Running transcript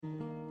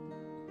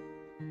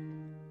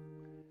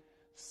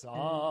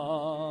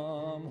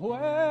Somewhere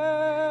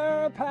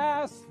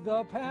past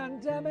the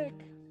pandemic,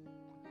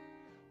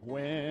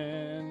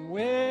 when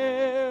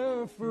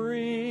we're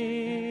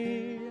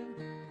free,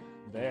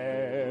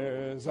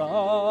 there's a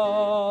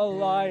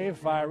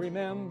life I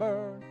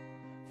remember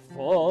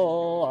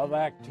full of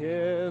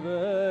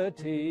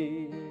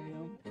activity.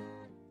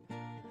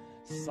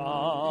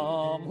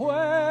 Somewhere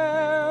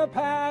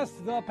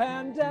past the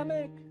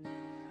pandemic,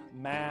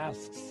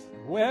 masks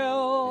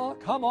will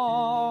come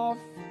off.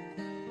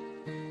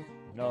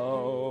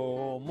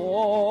 No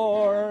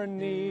more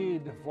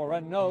need for a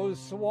nose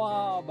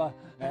swab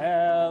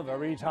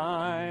every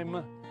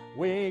time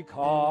we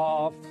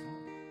cough.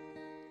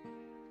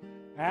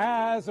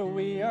 As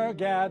we are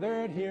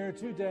gathered here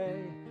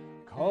today,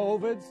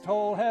 COVID's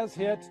toll has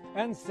hit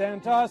and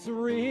sent us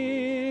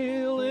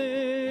reeling.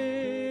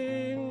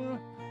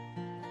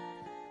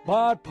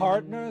 But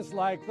partners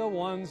like the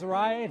ones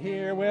right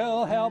here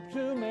will help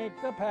to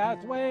make the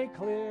pathway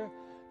clear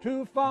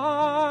to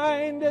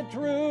find a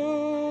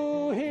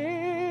true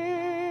healing.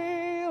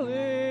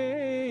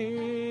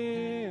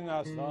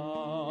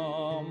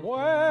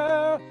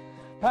 Somewhere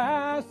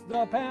past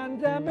the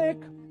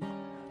pandemic,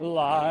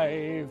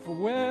 life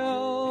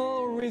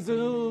will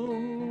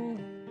resume.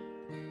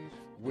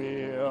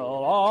 We'll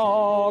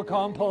all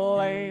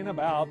complain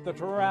about the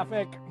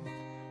traffic,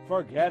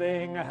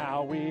 forgetting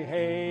how we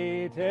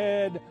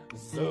hated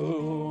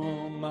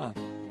Zoom.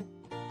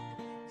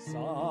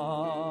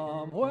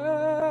 Somewhere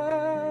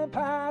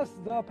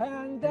past the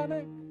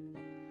pandemic,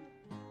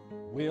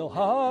 we'll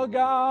hug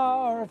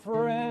our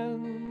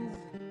friends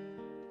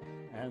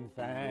and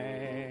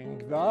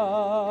thank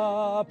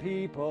the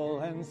people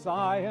and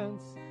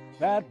science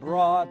that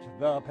brought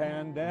the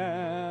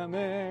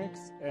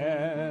pandemic's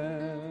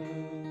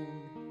end.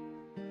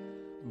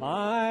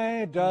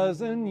 My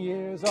dozen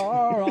years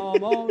are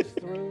almost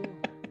through.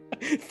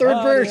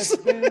 Third verse.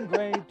 It's been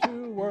great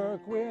to work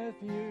with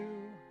you.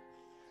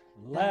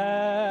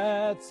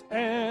 Let's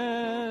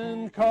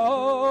end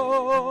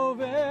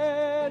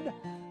COVID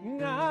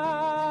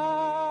now.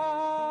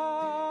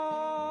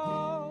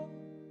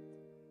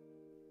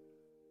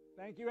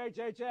 Thank you,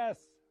 HHS.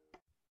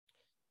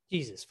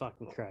 Jesus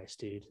fucking Christ,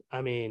 dude.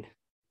 I mean,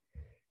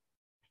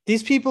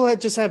 these people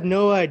just have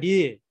no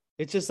idea.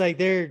 It's just like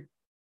they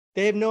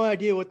have no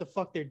idea what the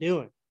fuck they're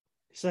doing.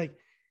 It's like,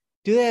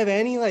 do they have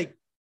any like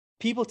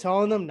people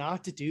telling them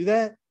not to do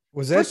that?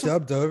 Was that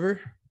dubbed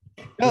over?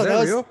 No, that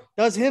was real?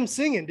 That was him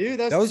singing, dude.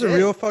 That was a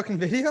real fucking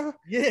video?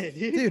 Yeah,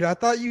 dude. Dude, I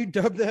thought you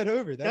dubbed that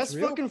over. That's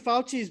real? Fucking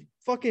Fauci's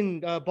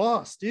fucking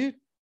boss, dude.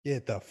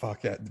 Get the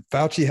fuck out.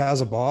 Fauci has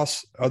a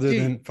boss other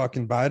than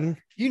fucking Biden.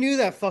 You knew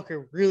that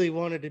fucker really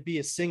wanted to be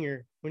a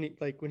singer when he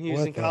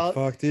was in college.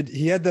 What the fuck, dude?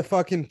 He had the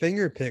fucking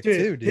finger pick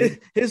too, dude.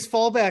 His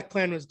fallback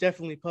plan was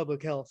definitely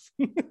public health.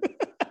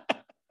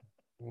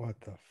 What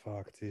the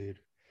fuck, dude?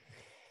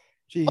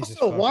 Jesus.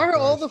 Also, why are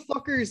all the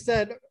fuckers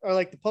that are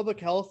like the public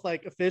health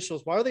like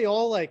officials? Why are they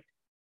all like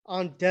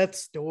on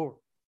death's door?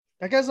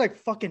 That guy's like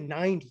fucking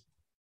 90.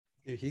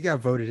 Dude, he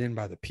got voted in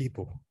by the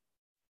people.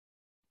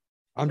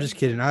 I'm just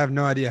kidding. I have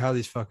no idea how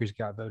these fuckers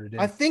got voted in.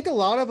 I think a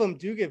lot of them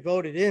do get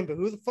voted in, but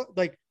who the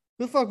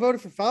fuck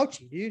voted for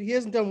Fauci, dude? He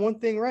hasn't done one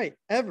thing right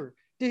ever.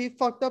 Dude, he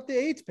fucked up the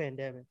AIDS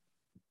pandemic.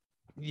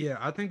 Yeah,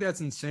 I think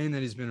that's insane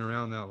that he's been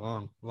around that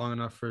long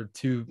enough for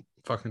 2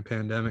 fucking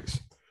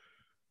pandemics.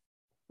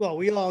 Well,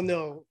 we all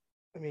know,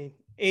 I mean,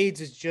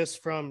 AIDS is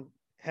just from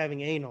having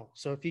anal.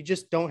 So if you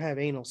just don't have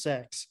anal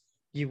sex,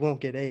 you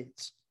won't get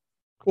AIDS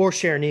or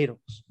share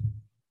needles.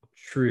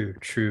 True.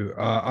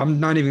 I'm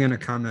not even going to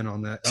comment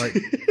on that. Like,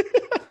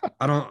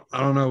 I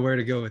don't know where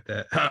to go with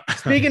that.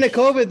 Speaking of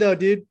COVID though,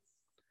 dude,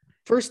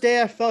 first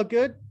day I felt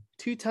good.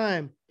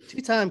 Two-time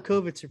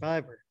COVID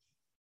survivor.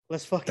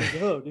 Let's fucking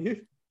go,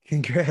 dude.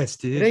 Congrats,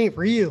 dude. It ain't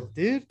real,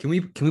 dude. Can we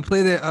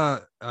play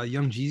that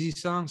Young Jeezy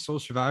song, Soul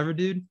Survivor,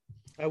 dude?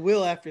 I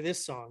will after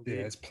this song, dude.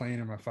 Yeah, it's playing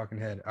in my fucking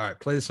head. All right,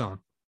 play the song.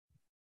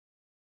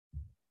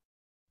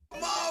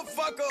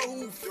 Motherfucker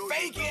who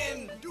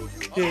faking. Dude,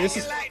 this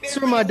is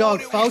for my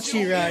dog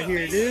Fauci right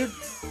here, dude.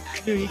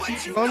 Dude, he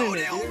keeps running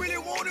it, dude. Really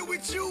want it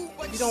with you,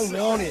 You don't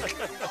want it.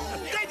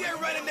 They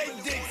just running their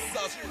dick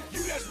sucker.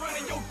 You just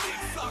running your dick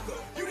sucker.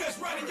 You just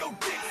running your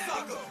dick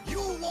sucker. You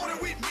want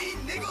it with me,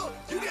 nigga.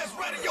 You just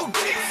running your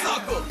dick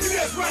sucker. You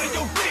just running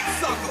your dick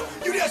sucker.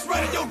 You just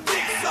running your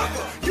dick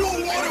sucker. You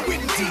want it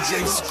with me,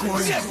 DJ Scream.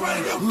 You just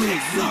running your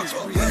dick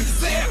sucker.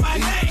 Said my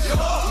name,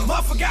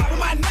 I forgot what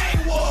my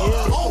name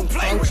was. Don't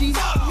play with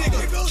fuck,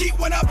 nigga. Keep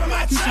one up in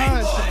my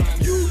chamber.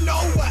 You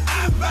know what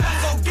I'm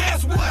about. So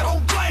guess what?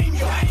 Don't blame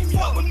you.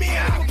 Fuck with me,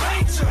 I'll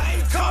paint you.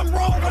 Come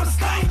wrong, I'm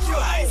stank you.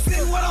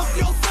 Send what up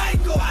your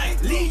cycle.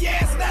 Leave your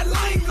ass in that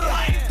linger.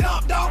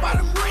 Dumped dog by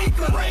the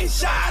wrinkle.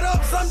 Shot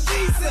up some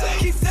decent.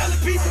 Keep telling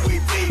people we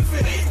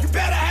beefing. You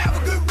better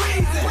have a good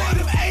reason.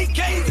 Them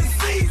AKs in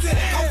season.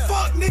 Come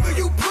fuck, nigga,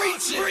 you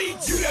preaching.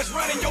 You just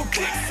running your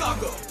dick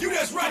sucker. You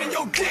just running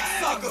your dick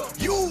sucker.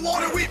 You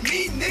want it with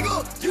me,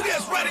 nigga. You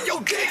just running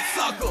your dick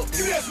sucker.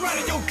 You just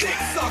running your dick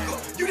sucker.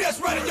 You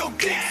just running your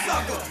dick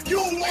sucker.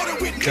 You want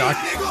it with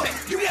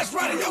nigga. You just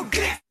running your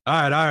dick.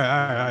 All right. All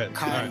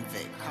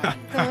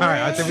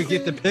right. I think we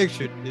get the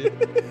picture, dude.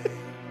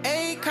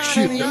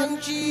 Akon, Young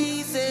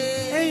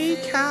Jesus.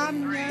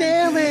 Akon,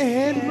 Damn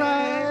it,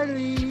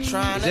 Riley. Is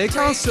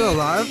Akon still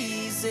alive?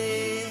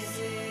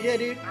 Yeah,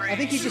 dude. I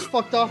think he just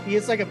fucked off. He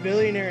is like a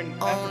billionaire in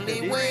Africa,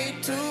 Only dude. way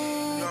to go.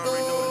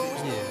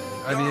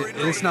 Yeah. I mean,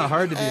 it's not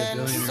hard to be a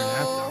billionaire in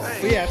Africa.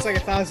 But yeah, it's like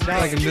 $1,000.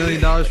 Like $1 million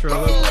for a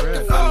loaf of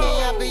bread.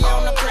 I be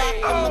on the block,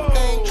 I'm a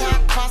thing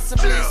cop,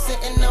 possibly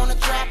sitting on a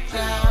drop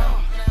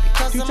now.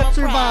 Because I'm a Two-Step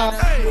Survive.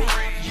 product.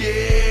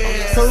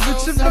 Yeah. COVID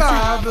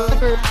survivor.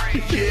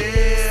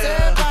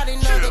 Everybody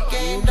know the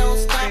game don't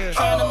stop.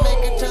 Trying to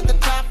make it to the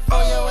top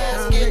for your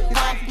ass get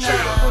popped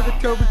now.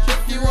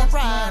 If you a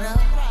rider, oh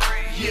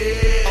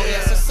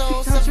yes, a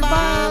soul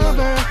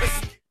survivor.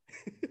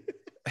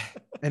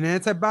 An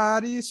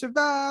antibody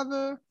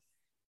survivor.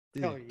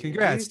 Hell Dude, yeah,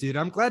 congrats, dude. dude.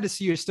 I'm glad to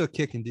see you're still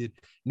kicking, dude.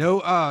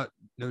 No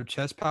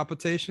chest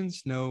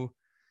palpitations. No.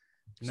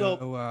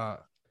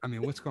 I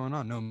mean, what's going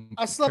on? No.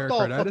 I slept all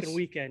pericarditis? fucking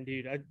weekend,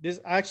 dude. I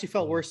actually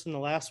felt worse than the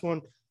last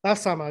one.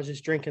 Last time I was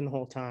just drinking the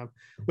whole time,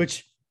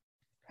 which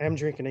I am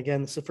drinking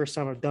again. This is the first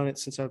time I've done it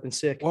since I've been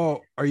sick.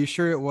 Well, are you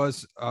sure it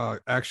was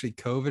actually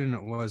COVID and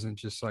it wasn't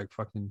just like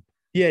fucking?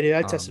 Yeah, dude.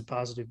 I tested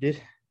positive, dude.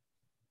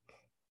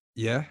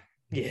 Yeah.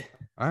 Yeah,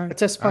 All right. I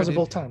tested All right, positive dude.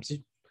 both times,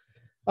 dude.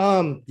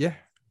 Yeah.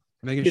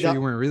 Making Dude, sure I-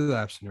 you weren't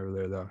relapsing over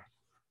there though.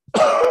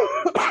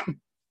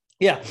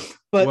 Yeah, It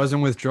but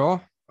wasn't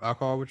withdrawal,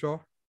 alcohol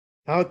withdrawal.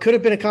 it could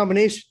have been a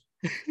combination.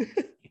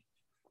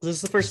 This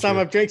is the first time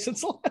True. I've drank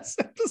since the last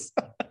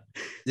episode.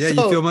 Yeah,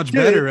 So, you feel much dude,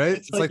 better, right?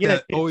 It's like, like yeah,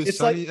 that Always it's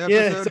Sunny like-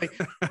 yeah, it's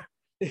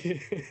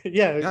episode.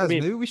 Yeah, Guys, I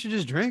mean, maybe we should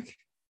just drink.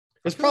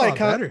 it's I feel a probably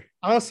lot better.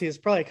 honestly, it's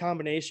probably a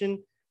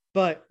combination.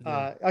 But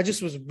Yeah. I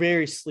just was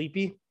very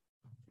sleepy.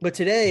 But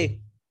yesterday,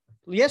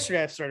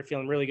 I started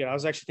feeling really good. I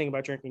was actually thinking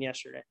about drinking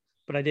yesterday,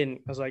 but I didn't.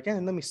 I was like, yeah,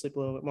 let me sleep a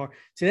little bit more.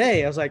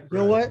 Today, I was like, you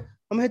know Right. what?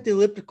 I'm gonna hit the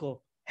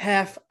elliptical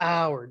half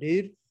hour,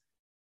 dude.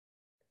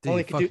 Dude,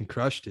 Only you could do- fucking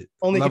crushed it.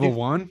 only could Level do-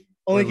 1?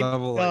 Only Or could-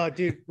 level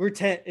dude, we're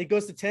 10. It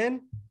goes to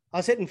 10. I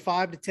was hitting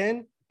 5 to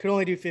 10. Could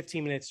only do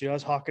 15 minutes, dude. I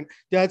was hawking.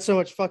 Dude, I had so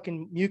much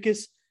fucking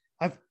mucus.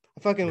 I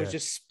fucking was Yeah.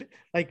 just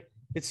like,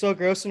 it's so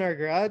gross in our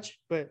garage,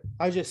 but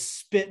I was just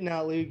spitting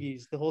out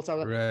loogies the whole time.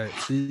 Like, right.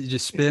 So you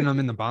just spitting them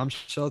in the bomb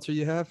shelter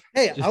you have?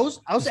 hey, Just- I was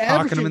Just hawking them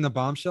averaging. in the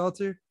bomb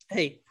shelter?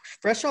 Hey,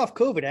 fresh off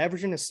COVID,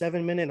 averaging a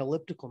 7-minute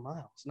elliptical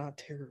mile. It's not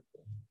terrible.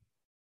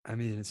 I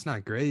mean, it's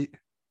not great,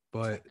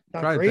 but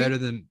Not probably great?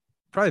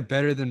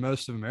 better than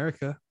most of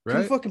America,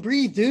 Couldn't right? fucking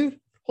breathe, dude.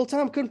 Whole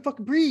time couldn't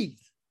fucking breathe.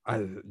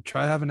 I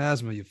try having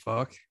asthma, you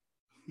fuck.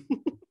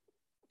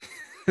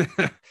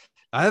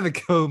 I have a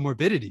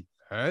comorbidity.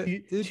 All right.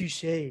 dude.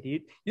 Touche,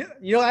 dude. You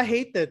know, I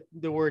hate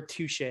the word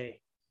touche.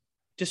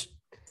 Just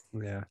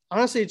Yeah.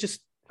 honestly, it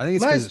just I think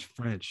it's Might because as- it's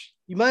French.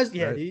 you might as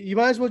Right. you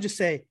might as well just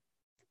say,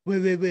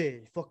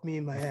 wait, fuck me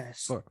in my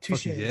ass.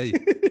 Touche. Fucking gay.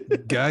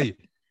 Gay.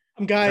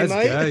 I'm guy, That's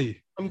mate.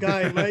 gay. I'm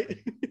guy,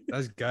 mate.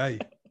 That's gay.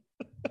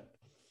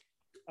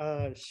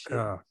 Shit.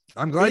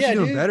 I'm glad yeah, you're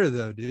doing dude. better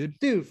though, dude.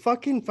 Dude,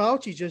 fucking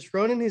Fauci just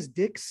running his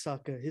dick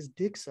sucker.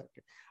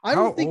 I How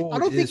don't think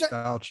old is that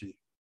Fauci?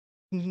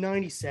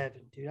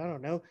 97, dude. I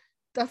don't know.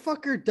 That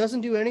fucker doesn't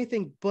do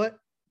anything but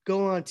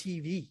go on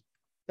TV.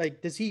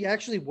 Like, does he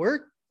actually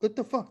work? What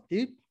the fuck,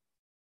 dude?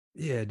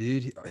 Yeah,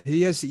 dude.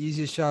 He has the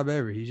easiest job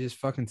ever. He just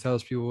fucking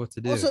tells people what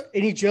to do. Also,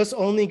 and he just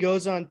only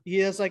goes on. He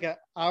has like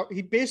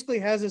he basically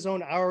has his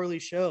own hourly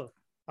show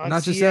on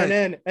Not just that,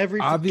 CNN every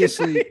fucking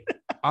obviously, night.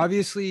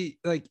 obviously,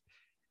 like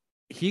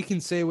he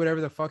can say whatever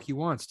the fuck he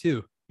wants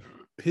too.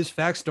 His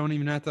facts don't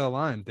even have to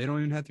align. They don't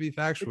even have to be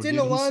factual. It didn't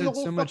dude. He align the said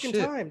whole so much fucking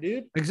shit. time,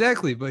 dude.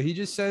 Exactly, but he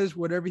just says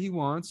whatever he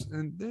wants,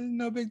 and there's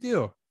no big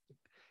deal.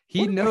 He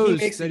What if he knows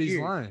makes that it he's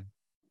weird? lying.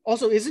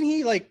 Also, isn't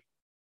he like?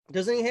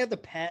 Doesn't he have the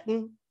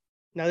patent?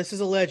 Now this is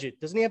alleged.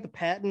 Doesn't he have the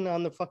patent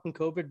on the fucking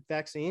COVID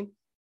vaccine?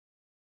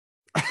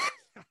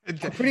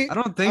 pretty- I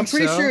don't think I'm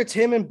pretty so. sure it's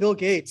him and Bill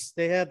Gates.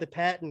 They had the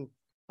patent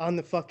on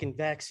the fucking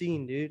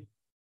vaccine, dude.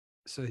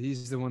 So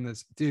he's the one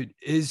that's dude.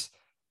 Is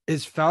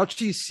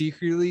Fauci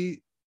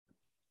secretly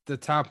the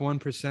top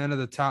 1% of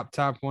the top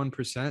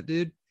 1%,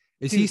 dude?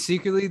 Is he Dude.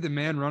 secretly the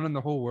man running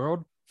the whole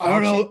world? I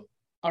don't Fauci? know.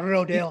 I don't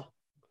know, Dale.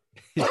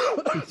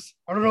 I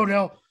don't know,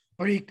 Dale.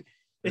 But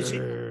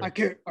I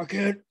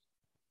can't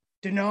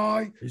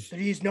deny that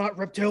he's not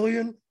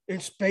reptilian in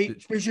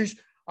species.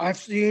 I've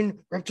seen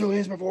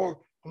reptilians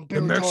before. I'm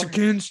The very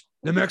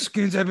tired.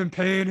 Mexicans have been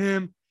paying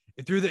him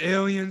through the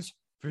aliens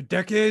for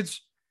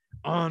decades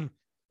on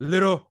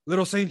little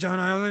St. John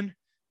Island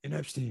in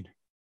Epstein.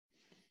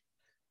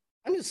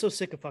 I'm just so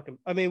sick of fucking.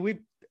 I mean,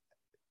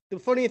 the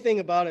funny thing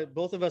about it,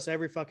 both of us,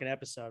 every fucking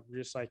episode, we're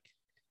just like,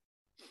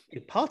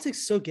 dude, politics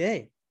is so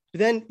gay. But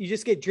then you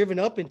just get driven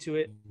up into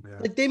it. Yeah.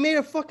 Like they made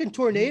a fucking Get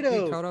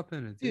tornado, caught up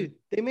in it, dude.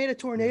 They made a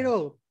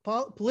tornado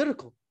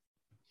political.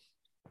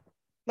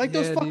 Like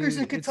those Yeah, fuckers dude,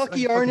 in it's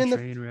Kentucky like a aren't in the.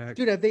 fucking train wreck.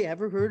 Dude, have they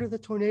ever heard of the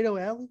tornado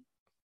alley?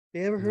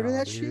 They ever heard of No,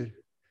 that dude. shit?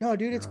 No,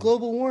 dude, it's No.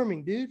 global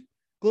warming, dude.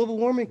 Global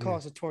warming Yeah.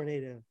 caused a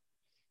tornado.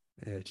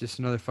 Yeah, just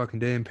another fucking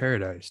day in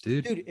paradise,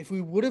 dude. Dude, if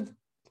we would have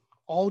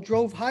all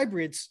drove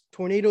hybrids,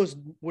 tornadoes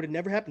would have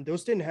never happened.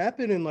 Those didn't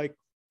happen in like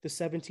the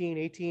 17,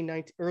 18,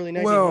 19, early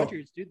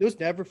 1900s, dude. Those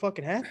never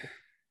fucking happened.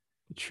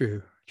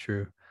 True.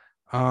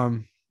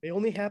 They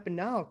only happen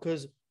now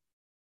because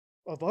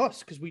of us,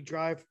 because we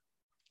drive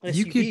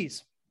You could-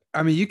 SUVs.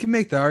 I mean, you can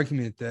make the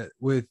argument that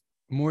with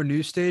more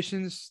news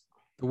stations,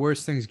 the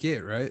worse things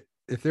get, right?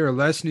 If there are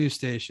less news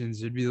stations,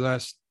 there'd be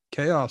less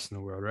chaos in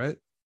the world, right?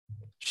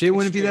 Shit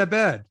wouldn't be true. that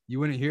bad. You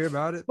wouldn't hear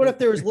about it. But if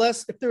there was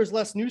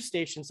less news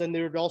stations, then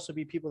there would also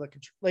be people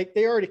that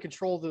they already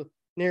control the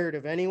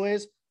narrative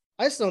anyways.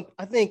 I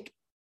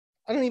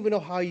don't even know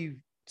how you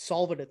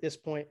solve it at this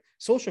point.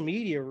 Social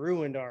media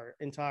ruined our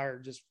entire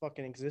just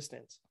fucking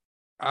existence.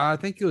 I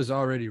think it was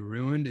already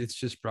ruined. It's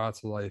just brought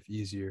to life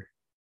easier.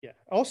 Yeah.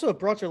 Also, it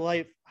brought to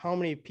life how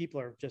many people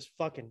are just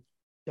fucking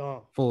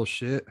dumb, Full of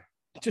shit.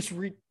 just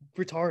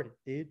retarded,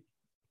 dude.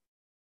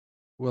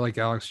 Well, like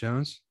Alex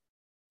Jones.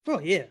 Oh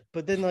yeah,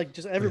 but then like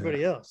just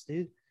everybody else,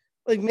 dude.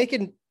 Like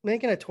making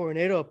a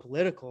tornado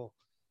political,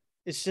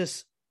 it's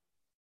just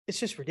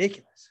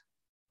ridiculous.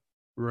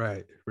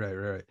 Right.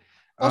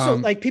 Also,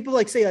 like people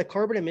like say like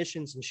carbon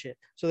emissions and shit.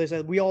 So they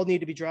said we all need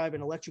to be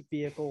driving electric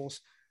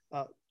vehicles.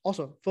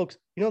 Also, folks,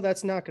 you know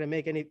that's not going to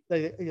make any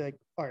like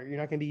all right, you're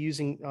not going to be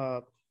using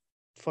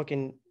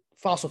fucking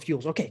fossil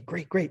fuels. Okay,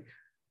 great.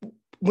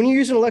 When you're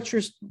using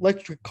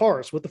electric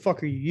cars, what the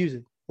fuck are you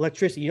using?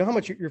 Electricity. You know how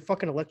much your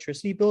fucking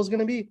electricity bill is going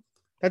to be?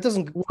 That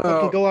doesn't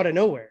fucking go out of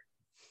nowhere.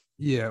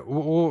 Yeah.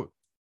 Well,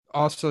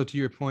 also to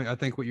your point, I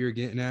think what you're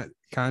getting at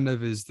kind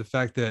of is the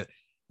fact that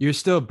you're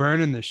still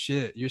burning the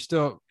shit. You're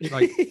still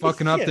like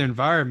fucking up Yeah. the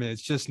environment.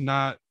 It's just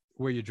not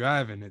where you're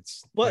driving.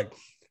 It's But like,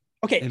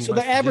 okay, in so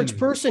West the average Virginia.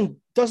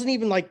 person doesn't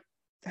even like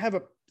have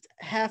a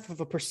half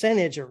of a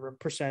percentage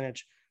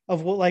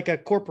of what like a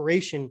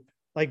corporation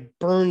like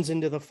burns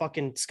into the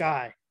fucking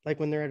sky, like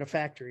when they're at a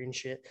factory and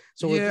shit.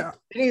 So Yeah.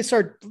 they need to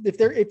start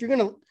if you're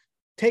gonna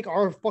take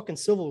our fucking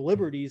civil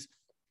liberties,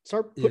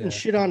 start putting Yeah.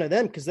 shit onto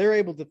them because they're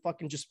able to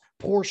fucking just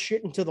pour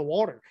shit into the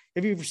water.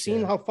 Have you ever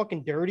seen Yeah. how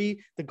fucking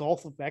dirty the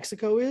Gulf of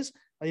Mexico is?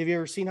 Like, have you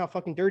ever seen how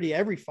fucking dirty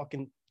every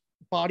fucking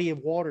body of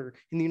water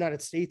in the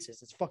United States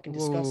is? It's fucking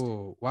disgusting.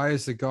 whoa, why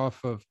is the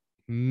Gulf of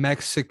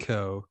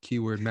Mexico,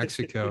 keyword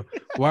Mexico,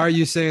 why are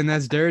you saying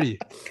that's dirty?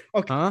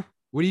 Okay. Huh?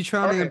 What are you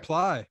trying to Alright.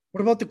 imply?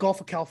 What about the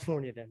Gulf of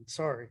California then?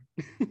 Sorry.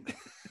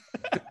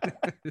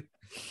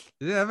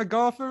 Do they have a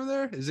Gulf over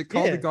there? Is it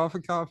called Yeah. the Gulf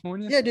of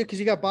California? Yeah, dude, because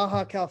you got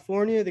Baja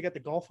California, they got the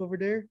Gulf over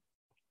there.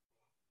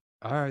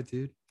 All right,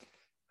 dude.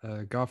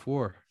 Gulf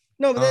War.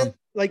 No, but then Um,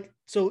 like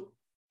so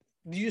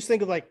you just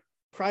think of like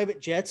private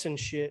jets and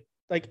shit.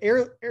 Like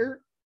air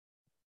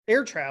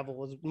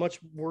travel is much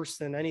worse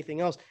than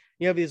anything else.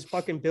 You have these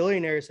fucking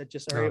billionaires that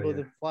just are Oh, able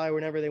yeah. to fly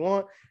whenever they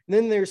want. And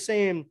then they're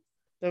saying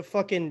the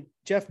fucking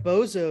Jeff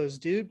Bezos,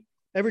 dude.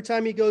 Every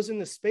time he goes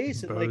into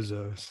space,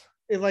 Bozos.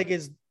 it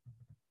is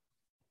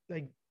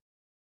like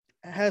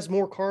has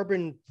more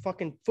carbon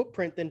fucking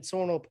footprint than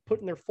someone will put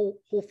in their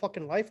whole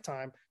fucking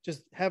lifetime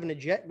just having a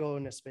jet go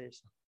into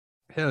space.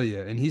 Hell yeah.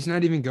 And he's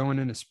not even going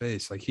into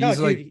space. Like he's No,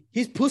 dude, like,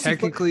 he's pussy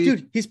technically-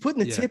 dude, he's putting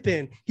the yeah. tip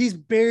in. He's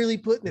barely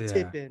putting the Yeah.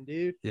 tip in,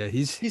 dude. yeah,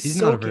 he's he's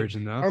not a soaking.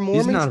 virgin though. Our He's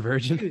Mormons, not a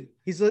virgin. Dude,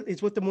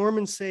 it's what the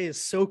Mormons say is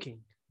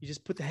soaking. You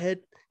just put the head.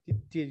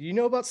 Dude, you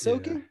know about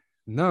soaking?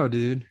 No,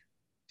 dude. Dude,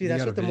 You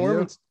that's got what a the video?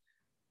 Mormons.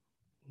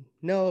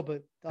 No,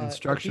 but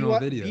Instructional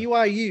video.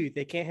 BYU,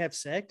 they can't have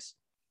sex,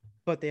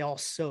 but they all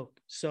soak.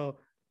 So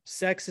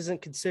sex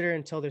isn't considered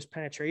until there's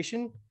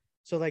penetration.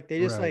 So like they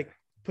just Right. like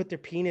put their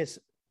penis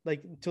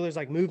like until there's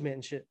like movement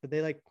and shit, but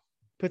they like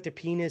put their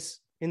penis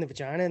in the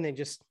vagina and they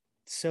just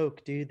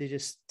soak, dude. They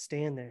just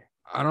stand there.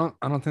 I don't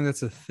think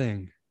that's a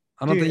thing.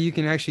 I don't Dude. think you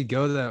can actually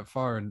go that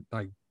far and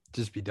like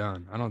just be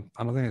done. I don't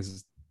think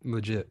it's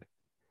legit.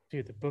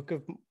 Dude, the Book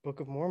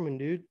of Mormon,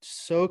 dude.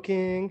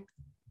 Soaking.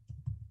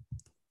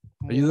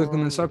 Are you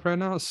looking this Mormon. up right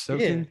now?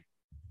 Soaking?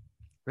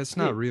 That's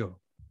not Yeah.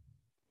 real.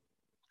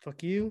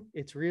 Fuck you.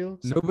 It's real.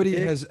 Suck Nobody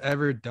dick. has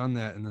ever done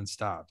that and then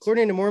stopped.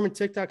 According to Mormon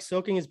TikTok,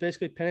 soaking is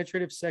basically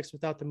penetrative sex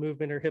without the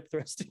movement or hip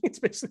thrusting. It's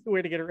basically a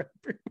way to get around.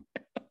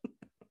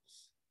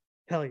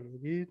 Hell yeah,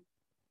 dude.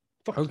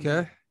 Fuck you.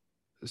 Okay.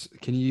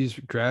 Can you use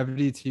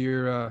gravity to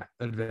your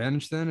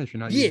advantage then if you're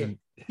not Yeah, using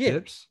yeah.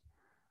 hips?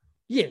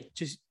 Yeah,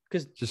 just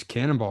because Just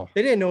cannonball.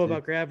 they didn't know Yeah.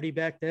 about gravity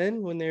back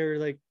then when they were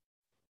like,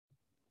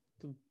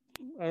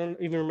 I don't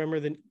even remember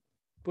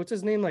what's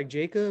his name, like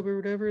Jacob or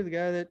whatever, the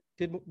guy that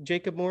did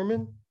Jacob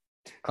Mormon.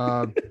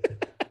 Uh,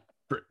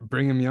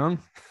 Brigham Young.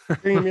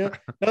 Brigham Young.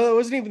 No, that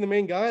wasn't even the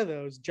main guy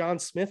though. It was John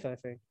Smith, I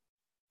think.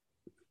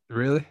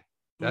 Really?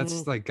 That's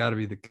Mhm. like got to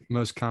be the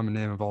most common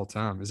name of all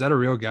time. Is that a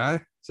real guy?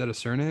 Is that a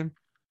surname?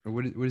 Or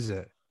what is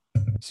that?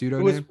 Pseudo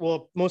It was name?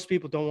 well, most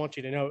people don't want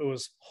you to know it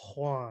was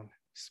Juan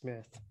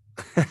Smith.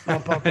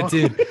 Bum, bum, bum.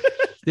 Dude,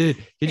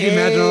 could you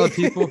imagine all the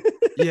people?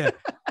 Yeah.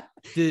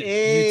 Dude, Utah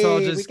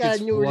Hey, just we got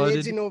gets a new flooded.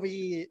 religion over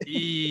here.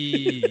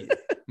 Eee.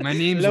 My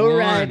name's Low Juan.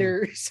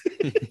 riders.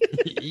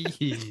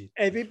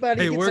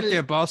 Everybody Hey, gets work a,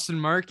 at Boston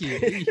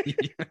Market.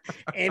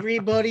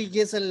 everybody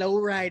gets a low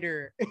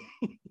rider.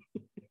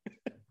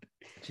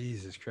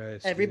 Jesus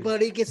Christ.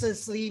 Everybody gets a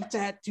sleeve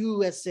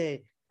tattoo. I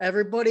say.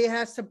 Everybody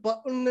has to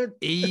button their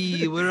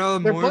Hey, we're all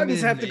their Mormon.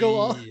 buttons have to go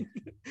all Hey.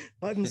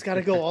 buttons got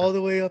to go all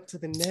the way up to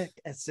the neck.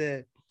 I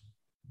said.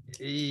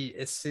 Hey,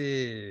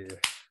 ese.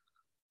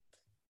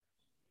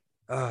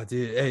 Oh,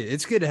 dude. Hey,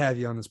 it's good to have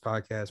you on this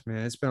podcast,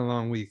 man. It's been a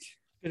long week.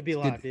 It'd be a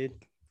It's lot, good.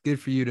 dude. Good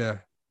for you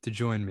to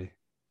join me.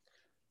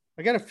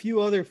 I got a few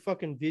other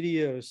fucking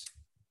videos.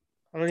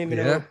 I don't even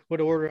Yeah? know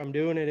what order I'm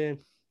doing it in.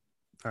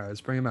 All right,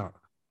 let's bring them out.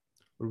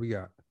 What do we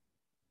got?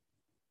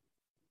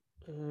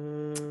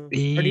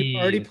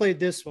 Already played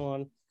this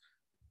one.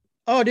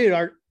 Oh, dude,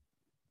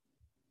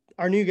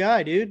 our new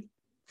guy, dude,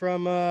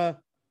 from I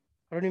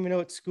don't even know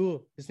what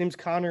school. His name's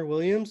Connor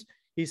Williams.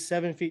 He's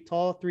 7 feet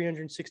tall,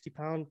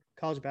 360-pound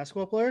college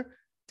basketball player.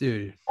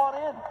 Dude. Well,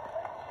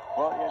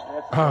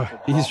 Oh,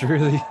 he's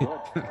really,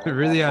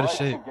 really out of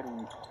shape.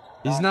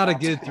 He's not a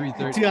good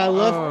 330. Dude, I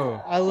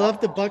Oh. love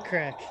the butt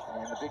crack.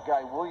 And the big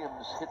guy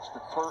Williams hits the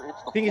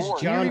hits the I think it's floor.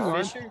 John Can you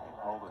rewind? Fisher.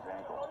 Hold his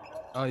ankle.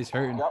 Oh, he's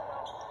hurting. Yep.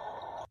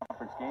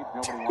 Conference games,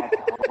 nobody wants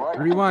to play.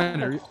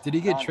 Rewind. Did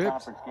he get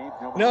tripped? Non-conference games,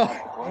 nobody No,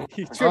 wants to play.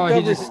 he tripped Oh, he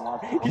over. just-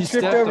 He he tripped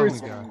stepped over. on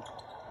his- the guy.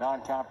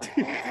 Non-conference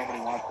games, nobody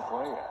wants to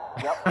play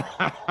it. Yep.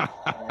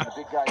 And the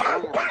big guy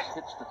Williams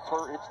hits the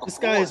hits the This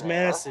floor guy is there.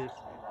 massive.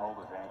 Hold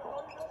his ankle.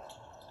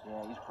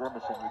 Yeah, he's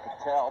grimacing, you can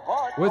tell.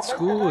 But What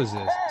school is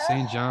this?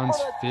 St. John's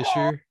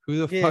Fisher?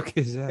 Who the Yeah, fuck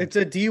is that? It's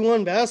a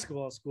D1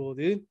 basketball school,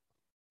 dude.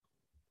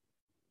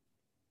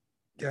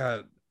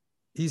 God,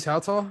 he's how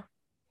tall?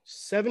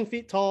 7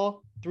 feet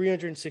tall,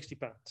 360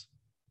 pounds.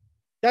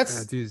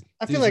 That's. Dude,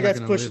 I feel dude's like not that's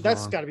gonna pushing. live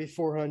That's long. got to be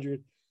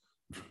 400.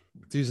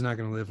 Dude's not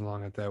gonna live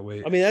long at that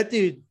weight. I mean, that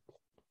dude.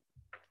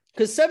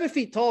 Because 7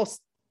 feet tall,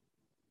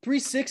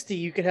 360,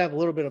 you could have a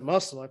little bit of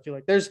muscle. I feel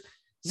like there's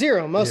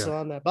zero muscle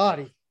on that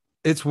body.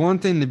 It's one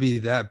thing to be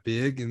that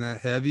big and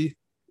that heavy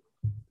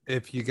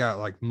if you got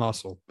like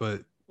muscle,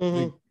 but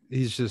Mhm.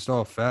 he's just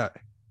all fat.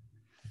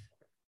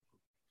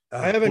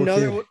 I have Poor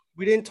another kid. one.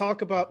 We didn't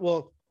talk about,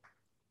 well,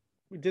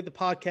 we did the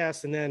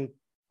podcast and then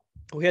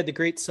we had the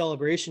great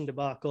celebration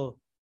debacle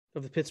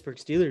of the Pittsburgh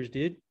Steelers,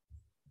 dude.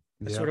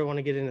 I Yeah. sort of want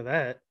to get into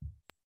that.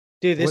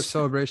 Dude, What this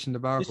celebration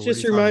debacle? this What are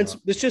just you talking reminds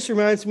about? this just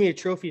reminds me of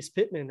Trophy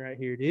Pittman right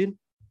here, dude.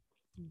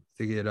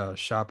 To get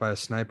shot by a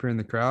sniper in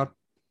the crowd.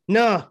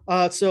 No,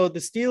 so the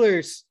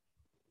Steelers,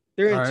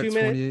 they're in All right, 2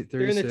 minutes. 28,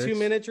 They're in the 36.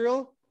 2-minute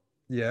drill.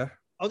 Yeah.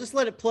 I'll just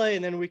let it play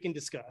and then we can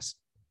discuss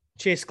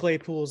Chase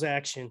Claypool's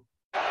action.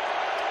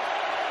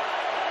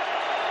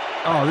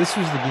 Oh, this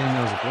was the game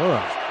that was a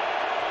blowout.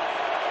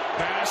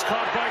 Pass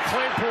caught by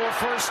Claypool,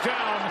 first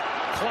down,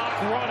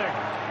 clock running.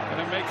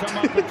 And it may come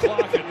up and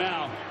clock it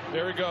now.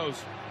 There he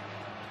goes.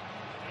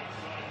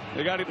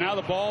 They got it now.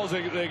 The balls,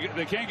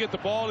 they can't get the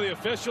ball to the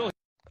official.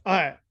 All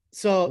right,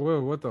 so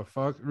Whoa, what the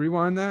fuck?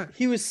 Rewind that.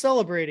 he was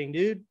celebrating,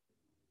 dude.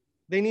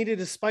 They needed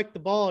to spike the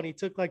ball and he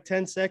took like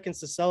 10 seconds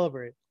to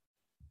celebrate.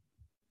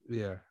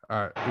 Yeah.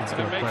 All right. Let's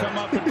And go. it may Play. come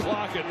up and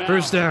clock it now.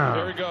 First down.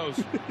 There he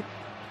goes.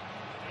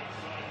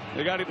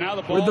 They got it now.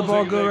 The Where'd the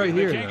ball go right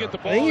they here, can't though? get the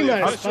I ball think he to the might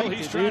have official. spiked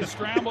He's it, trying dude. to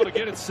scramble to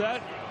get it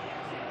set.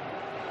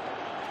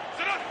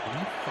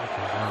 You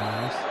fucking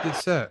dumbass. Good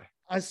set.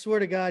 I swear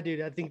to God,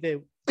 dude, I think they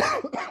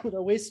would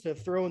have wasted a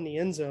throw in the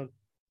end zone.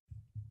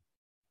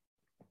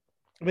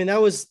 I mean,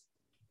 that was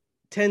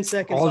 10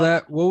 seconds. All off.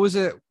 that. What was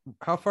it?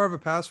 How far of a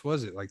pass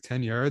was it? Like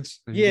 10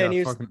 yards? And he Yeah, got and he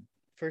was fucking...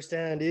 first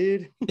down,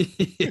 dude.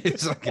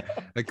 it's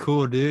like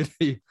cool, dude.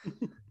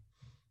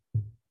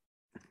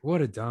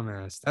 What a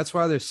dumbass. That's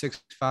why they're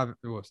 6'5",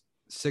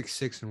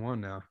 6'6" and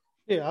 1 now.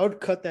 Dude, I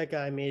would cut that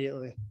guy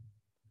immediately.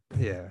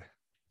 Yeah.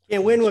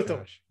 Can't win with him.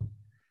 Gosh.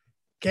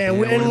 Can't Can't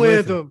win win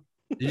with with him.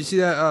 Did you see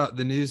that?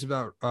 The news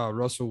about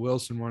Russell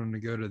Wilson wanting to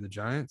go to the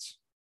Giants.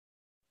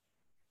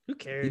 Who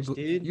cares, You,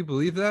 dude? you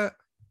believe that?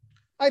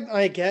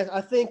 I guess.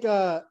 I think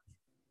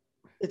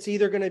it's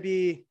either going to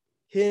be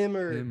him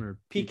or, Him or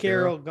Pete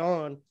Carroll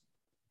gone.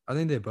 I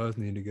think they both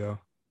need to go.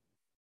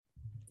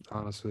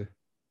 Honestly.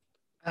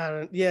 I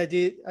don't. Yeah,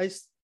 dude.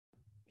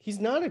 He's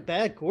not a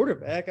bad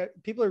quarterback.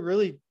 People are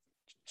really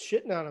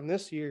shitting on him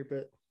this year,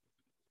 but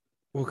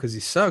Well, because he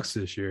sucks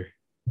this year.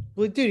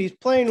 well, dude, he's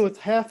playing with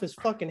half his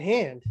fucking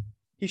hand.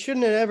 He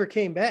shouldn't have ever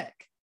came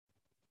back.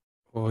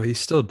 Well, he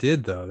still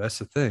did, though. That's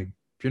the thing.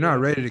 If you're not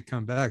ready to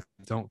come back,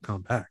 don't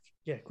come back.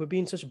 Yeah, quit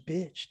being such a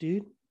bitch,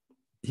 dude.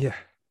 Yeah.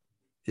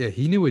 Yeah,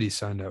 he knew what he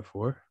signed up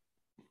for.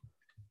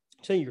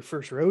 It's not your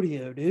first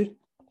rodeo, dude.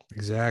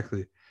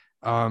 Exactly.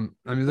 I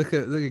mean, look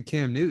at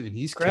Cam Newton.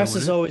 He's Grass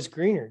killing is it. always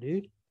greener,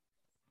 dude.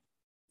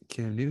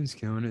 Cam Newton's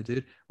killing it,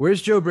 dude.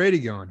 Where's Joe Brady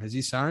going? Has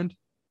he signed?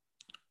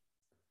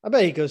 I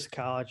bet he goes to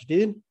college,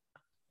 dude.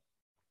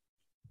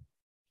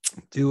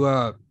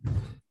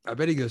 I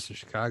bet he goes to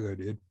Chicago,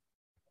 dude.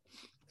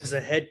 As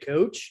a head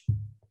coach,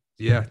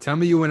 Yeah, tell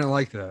me you wouldn't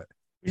like that.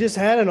 we just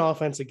had an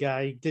offensive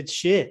guy. He did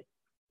shit.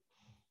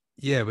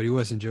 Yeah, but he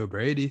wasn't Joe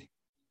Brady.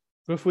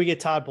 What if we get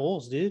Todd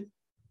Bowles, dude?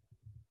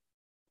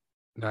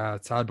 Nah,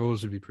 Todd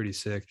Bowles would be pretty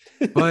sick.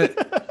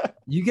 But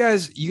you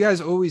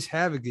guys always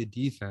have a good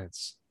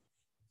defense.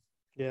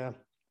 Yeah.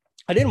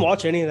 I didn't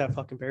watch any of that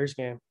fucking Bears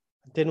game.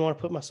 I didn't want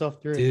to put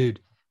myself through it. Dude,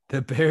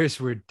 the Bears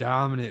were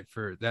dominant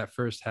for that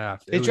first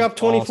half. They It was dropped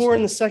 24 in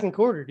awesome. the second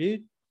quarter,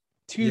 dude.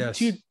 Two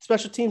Yes.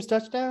 special teams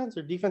touchdowns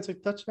or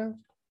defensive touchdowns.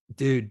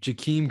 Dude,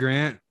 Jakeem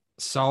Grant,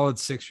 solid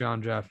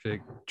 6th-round draft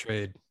pick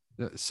trade.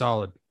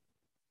 Solid.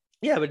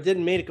 Yeah, but it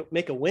didn't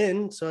make a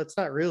win, so it's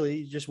not really.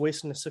 You're just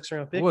wasting a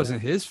 6th-round pick. It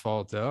wasn't his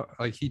fault though.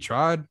 Like he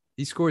tried.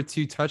 He scored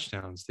 2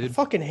 touchdowns, I dude.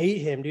 fucking hate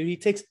him, dude. He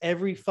takes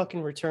every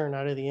fucking return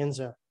out of the end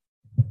zone.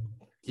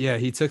 Yeah,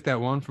 he took that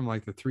one from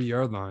like the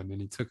 3-yard line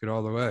and he took it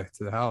all the way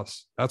to the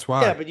house. That's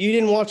why. Yeah, but you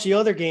didn't watch the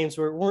other games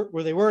where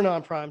they weren't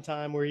on prime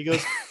time, where he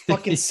goes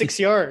fucking 6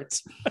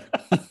 yards.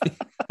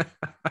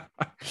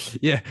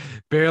 Yeah,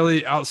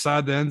 barely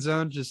outside the end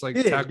zone, just like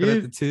Yeah, tackled at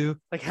dude. the 2.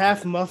 Like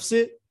half muffs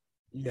it.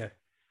 Yeah.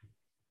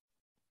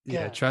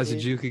 Yeah, God, tries dude.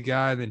 to juke a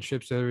guy, then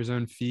trips over his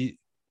own feet.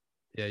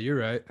 Yeah, you're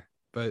right.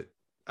 But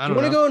I Do you don't want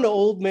know. to go into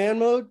old man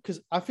mode? Because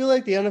I feel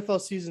like the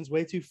NFL season's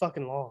way too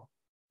fucking long.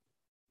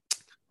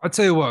 I'll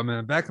tell you what,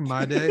 man. Back in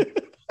my day,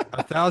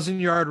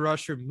 1,000-yard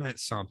rusher meant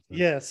something.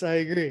 Yes, I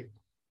agree.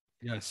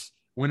 Yes.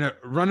 When a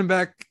running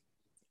back,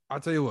 I'll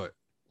tell you what,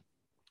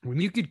 when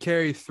you could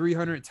carry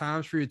 300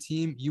 times for your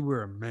team, you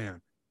were a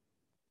man.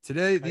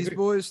 Today, these agree.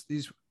 boys,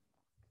 these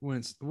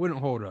wouldn't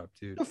hold up,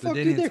 dude. The fuck,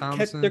 dude,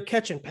 LaDainian they're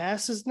catching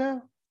passes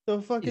now. The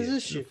fuck is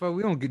this shit? Fuck,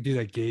 we don't do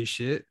that gay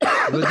shit.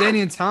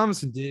 LaDainian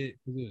Tomlinson did it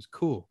because it was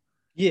cool.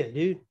 Yeah,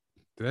 dude.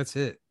 That's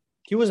it.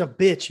 He was a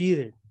bitch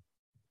either.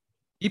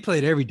 He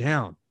played every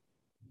down,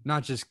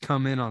 not just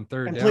come in on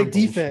third And down. play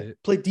defense.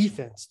 bullshit. Play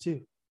defense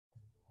too.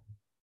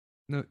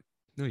 No,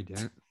 he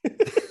didn't.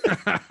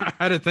 I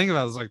had to think about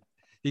it. I was like,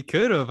 he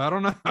could have. I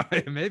don't know.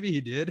 Maybe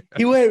he did.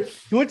 He went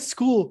to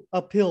school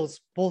up hills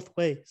both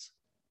ways.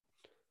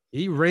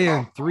 He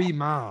ran 3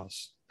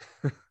 miles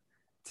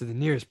to the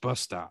nearest bus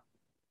stop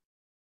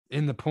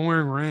in the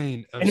pouring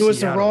rain of And it was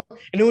Seattle.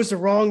 the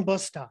wrong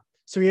bus stop.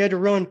 So he had to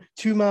run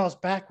 2 miles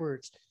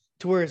backwards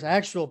to where his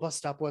actual bus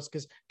stop was,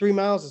 because 3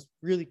 miles is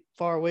really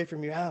far away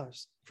from your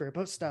house for a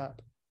bus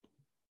stop.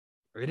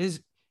 And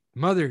his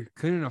mother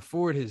couldn't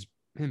afford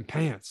him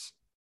pants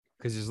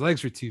because his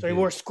legs were too So he big.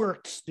 wore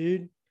skirts,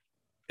 dude.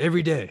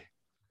 Every day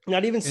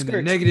Not even in skirts.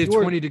 the negative He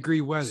wore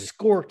 20-degree weather.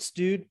 skirts,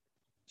 dude.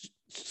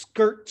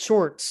 Skirt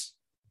shorts.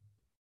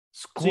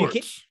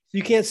 Scorch.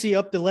 You can't see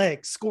up the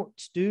legs.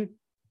 Skirts, dude.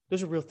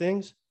 Those are real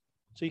things.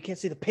 So you can't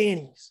see the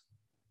panties.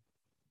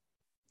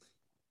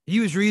 He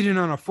was reading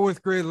on a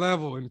 4th grade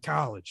level in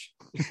college.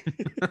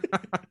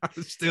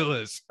 Still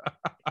is.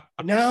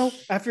 And now,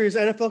 after his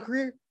NFL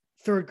career,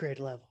 3rd grade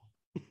level.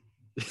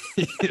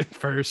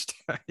 First,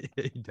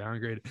 he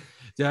downgraded.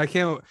 Yeah,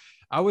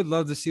 I would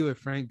love to see what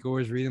Frank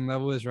Gore's reading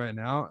level is right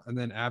now, and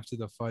then after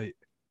the fight,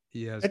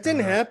 he has. That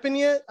didn't gone up. happen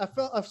yet.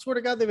 I swear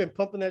to God, they've been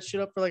pumping that shit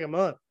up for like a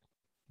month.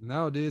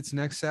 No, dude, it's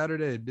next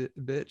Saturday,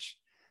 bitch.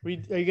 Are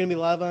you gonna be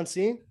live on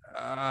scene?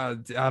 I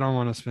don't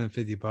want to spend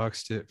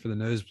 $50 for the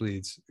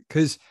nosebleeds.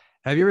 Because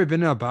have you ever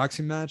been to a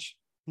boxing match?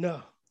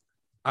 No,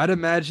 I'd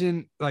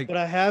imagine like but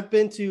I have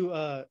been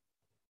to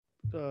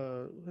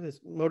what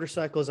is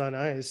Motorcycles on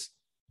Ice.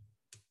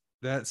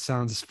 that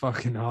sounds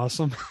fucking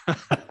awesome.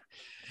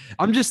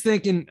 I'm just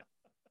thinking,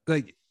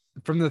 like,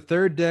 from the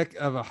third deck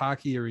of a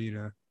hockey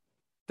arena,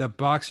 the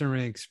boxing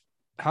rinks.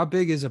 How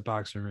big is a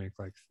boxing rink?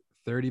 Like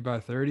 30 by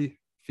 30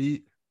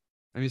 feet?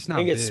 I mean, it's I not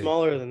think big. it's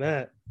smaller than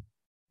that.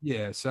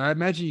 Yeah, so I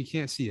imagine you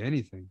can't see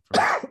anything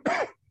from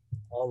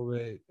all the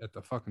way at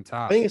the fucking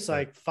top. I think it's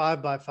like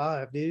 5 by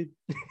 5, dude.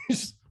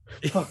 Just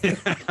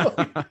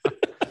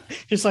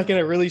just like in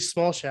a really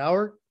small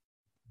shower.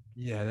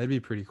 Yeah, that'd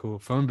be pretty cool.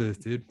 Phone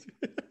booth, dude.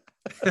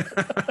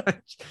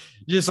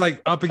 Just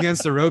like up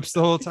against the ropes the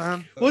whole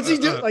time. What's he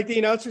doing? Like the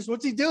announcers,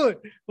 what's he doing?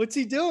 What's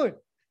he doing?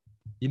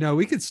 You know,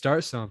 we could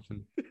start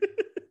something.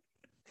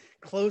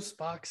 Close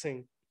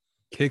boxing.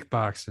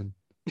 Kickboxing.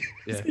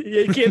 Yeah.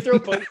 Yeah, you can't throw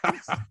punches.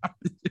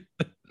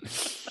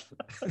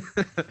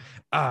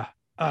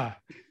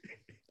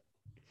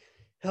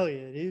 Hell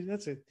yeah, dude.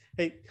 That's a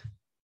hey.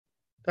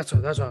 That's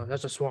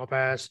a swamp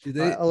ass. Do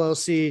they-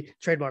 LLC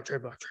trademark.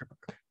 Trademark.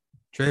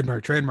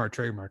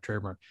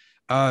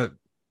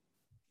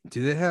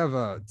 Do they have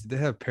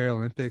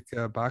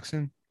Paralympic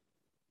boxing?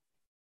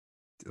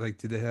 Like,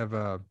 do they have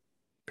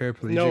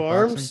paraplegic No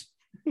boxing?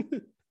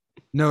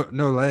 arms.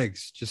 No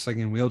legs, just like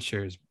in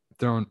wheelchairs,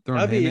 throwing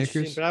That'd be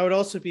interesting, haymakers. but I would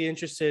also be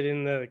interested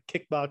in the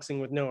kickboxing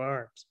with no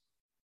arms.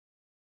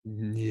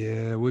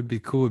 Yeah, it would be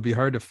cool. It'd be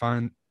hard to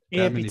find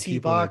that many Amputee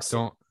people that boxing.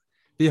 don't.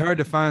 Be hard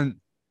to find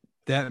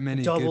that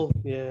many Double,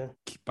 good yeah.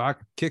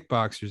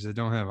 kickboxers that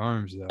don't have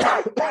arms though.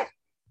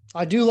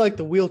 I do like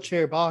the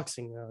wheelchair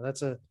boxing though.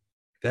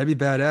 That'd be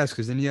badass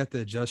because then you have to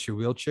adjust your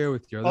wheelchair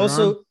with your other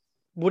Also, arm.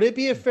 would it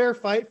be a fair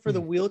fight for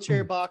the Mm.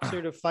 wheelchair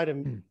boxer to fight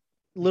a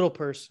little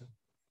person?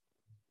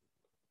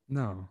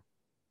 No,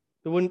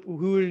 Who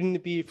wouldn't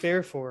it be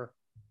fair for?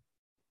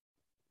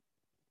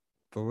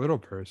 the little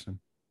person.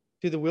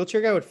 Dude, the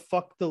wheelchair guy would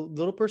fuck the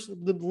little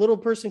person. The little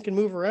person can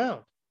move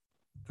around.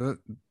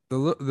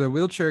 The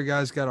wheelchair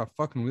guy's got a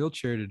fucking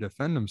wheelchair to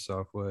defend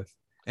himself with,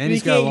 and You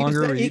he's got a can't use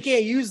longer that- reach. You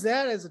can't use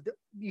that as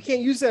you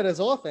can't use that as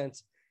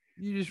offense.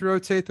 You just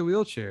rotate the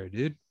wheelchair,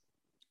 dude.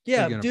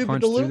 Yeah, You're gonna dude, but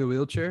punch the through little the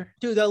wheelchair.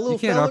 dude, that little You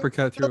can't fella,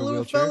 uppercut through that a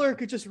little wheelchair. feller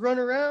could just run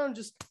around,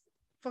 just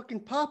fucking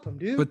pop him,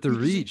 dude. But the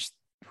You just-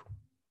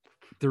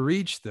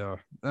 reach though.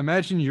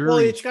 Imagine your Well,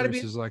 it's reach gotta be-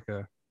 versus like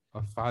a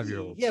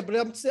 5-year-old. Yeah, but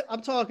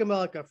I'm talking about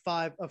like a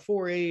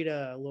 4'8"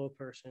 little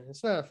person.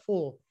 It's not a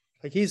full,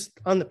 like he's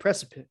on the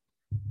precipice.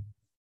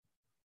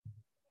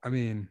 I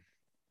mean,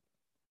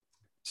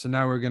 so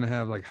now we're gonna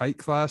have like height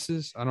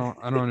classes. I don't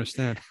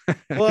understand.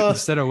 Well-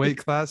 Instead of weight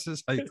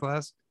classes, height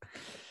class.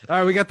 All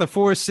right, we got the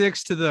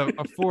 4'6" to the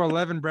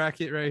 4'11"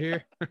 bracket right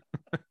here.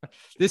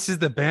 This is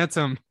the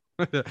bantam.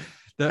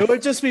 It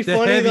would just be the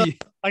funny though, heavy.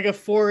 like a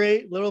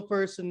 4'8" little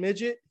person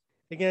midget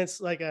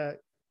against like a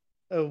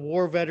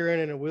war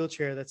veteran in a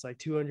wheelchair that's like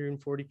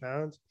 240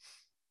 pounds.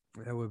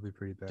 That would be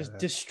pretty bad. Just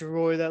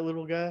destroy that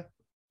little guy.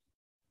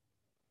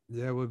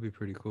 Yeah, it would be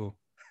pretty cool.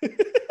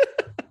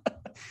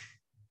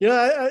 You know,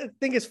 I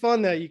think it's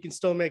fun that you can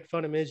still make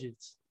fun of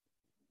midgets.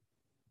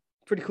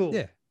 Pretty cool.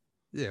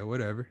 Yeah,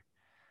 whatever.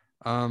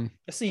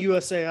 That's the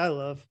USA I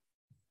love.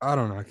 I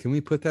don't know. Can we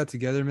put that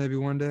together maybe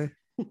one day?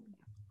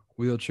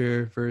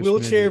 Wheelchair versus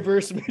Wheelchair midget.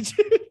 versus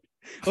midget.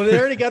 Well, they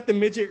already got the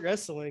midget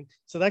wrestling,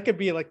 so that could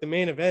be like the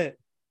main event.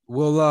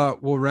 We'll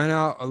rent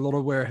out a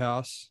little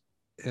warehouse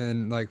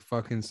in like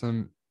fucking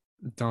some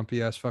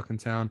dumpy ass fucking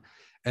town,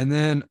 and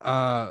then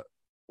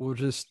we'll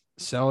just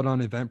sell it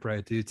on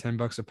Eventbrite, dude.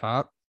 $10 a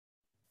pop,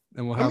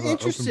 and we'll have I'm an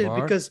open interested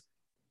bar. because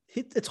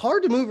it's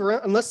hard to move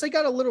around unless they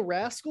got a little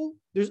rascal.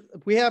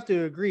 We have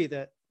to agree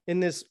that in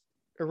this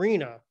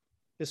arena,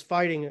 this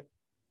fighting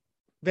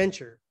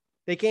venture,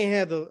 they can't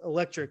have the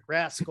electric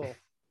rascal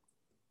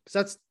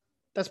because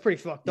that's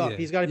pretty fucked up. Yeah.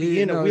 He's got to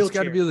be in a no, wheelchair. It's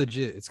got to be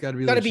legit. It's got to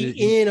be Gotta legit.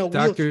 be in a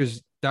wheelchair.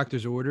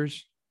 Doctor's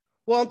orders.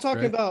 Well, I'm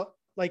talking Right. about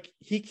like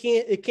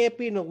it can't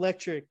be an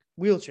electric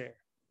wheelchair.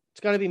 It's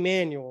got to be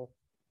manual.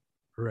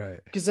 Right.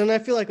 Because then I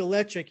feel like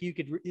electric,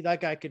 that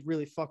guy could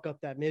really fuck up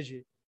that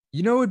midget.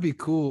 You know, it would be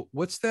cool.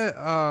 What's that?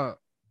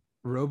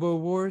 Robo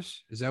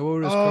Wars? Is that what it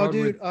was Oh, called?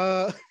 dude.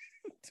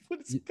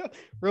 What is it called?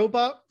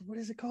 Robot? What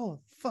is it called?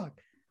 Fuck.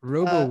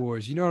 Robo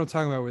Wars. You know what I'm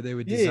talking about? Where they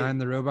would yeah. design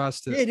the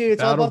robots to Yeah, dude.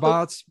 It's all battle about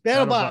bots.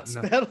 BattleBots.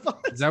 No.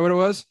 BattleBots. Is that what it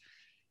was?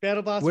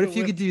 BattleBots. What if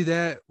you could do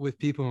that with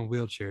people in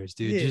wheelchairs,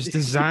 dude? Yeah, Just dude.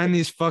 design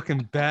these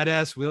fucking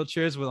badass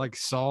wheelchairs with like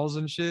saws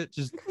and shit.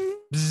 Just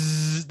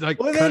bzzz, like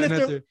Well, then cutting if at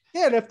they're, their.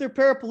 yeah, and if they're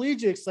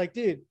paraplegics, like,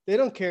 dude, they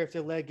don't care if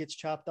their leg gets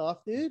chopped off,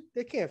 dude.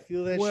 They can't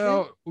feel that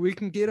Well, shit. we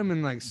can get them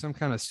in like some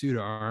kind of suit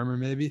of armor,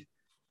 maybe.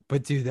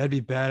 But dude, that'd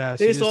be badass.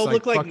 They You just all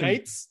look like fucking-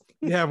 knights.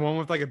 Yeah, one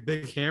with like a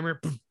big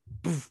hammer.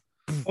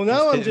 Well,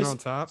 now I'm hitting just on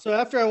top. so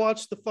after I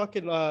watched the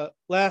fucking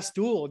Last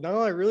Duel, now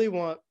I really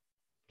want.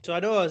 So I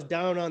know I was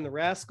down on the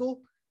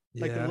rascal,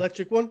 like the Yeah,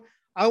 electric one.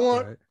 I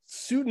want right.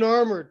 suit and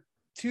armor,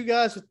 two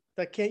guys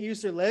that can't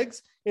use their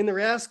legs in the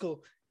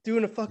rascal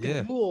doing a fucking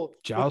Yeah. duel.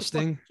 with the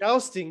Jousting. fucking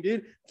jousting,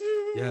 dude.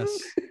 Yes.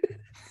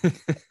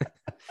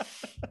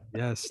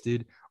 Yes,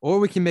 dude. Or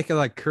we can make it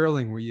like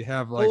curling, where you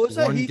have like was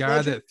that one Heath guy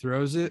Ledger? that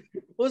throws it,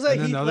 What was that?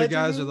 and then Heath the other Ledger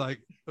guys are movie? like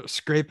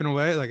scraping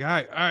away. Like, all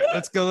right,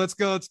 let's go.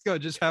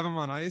 Just have them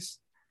on ice.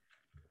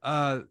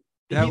 The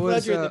That Heath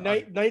was Ledger, the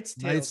Knight's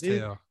Tale, Knight's dude.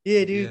 Tale.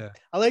 Yeah, dude. Yeah.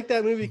 I like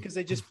that movie because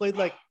they just played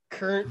like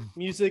current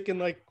music in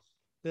like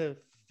the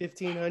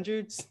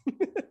 1500s.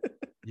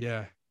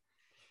 Yeah.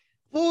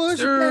 Boys,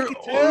 Sir you're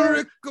back in town.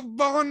 Ulrich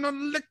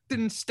von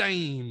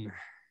Liechtenstein.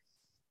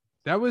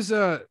 That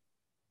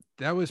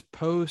was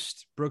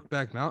post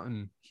Brokeback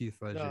Mountain, Heath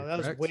Ledger. No, that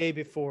was correct? way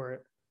before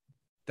it.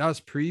 That was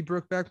pre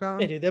Brokeback Yeah,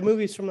 Mountain. dude, that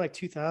movie's from like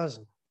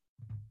 2000.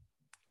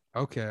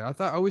 Okay, I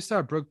always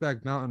thought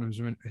Brokeback Mountain was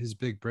his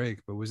big break,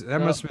 but that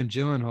No. must have been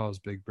Gyllenhaal's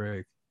big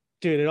break.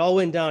 Dude, it all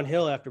went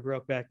downhill after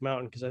Brokeback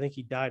Mountain because I think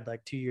he died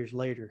like 2 years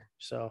later.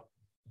 So,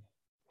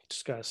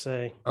 just gotta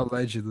say,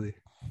 Allegedly.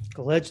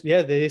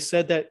 yeah, they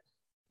said that,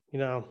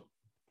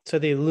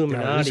 said the God,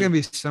 Illuminati. there's gonna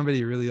be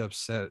somebody really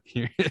upset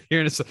here.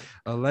 Hearing it's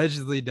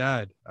allegedly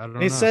died. I don't know.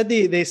 They said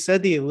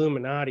the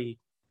Illuminati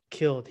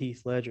killed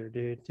Heath Ledger,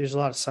 dude. There's a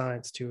lot of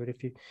science to it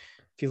if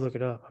you look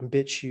it up on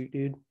BitChute,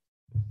 dude.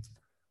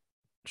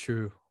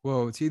 True.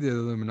 Well, it's either the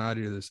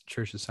Illuminati or the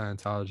Church of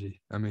Scientology.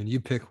 I mean, you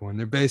pick one.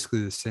 They're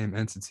basically the same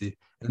entity,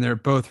 and they're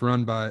both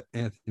run by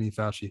Anthony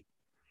Fauci.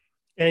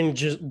 And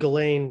just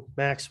Ghislaine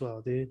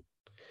Maxwell, dude.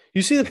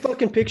 You see the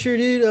fucking picture,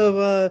 dude,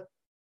 of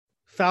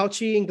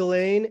Fauci and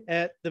Ghislaine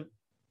at the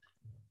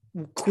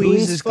Who's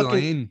Queen's this fucking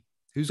Ghislaine?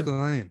 Who's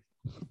Ghislaine?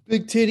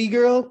 big titty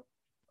girl.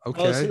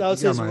 Okay, that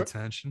was you got his my wor-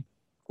 attention.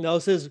 That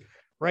was his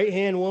right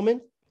hand woman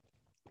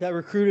that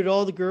recruited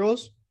all the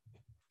girls.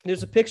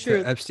 There's a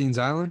picture. To Epstein's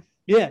Island.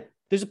 Yeah,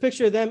 there's a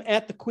picture of them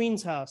at the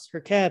Queen's house, her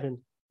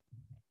cabin.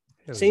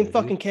 Hell Same yeah,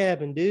 fucking dude.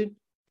 cabin, dude.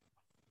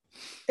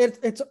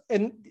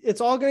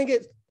 It's all gonna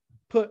get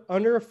put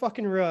under a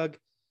fucking rug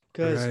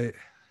because Right.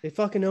 they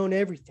fucking own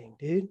everything,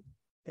 dude.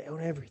 They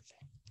own everything.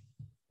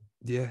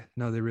 Yeah.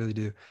 No, they really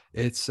do.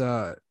 It's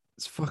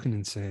fucking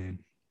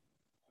insane.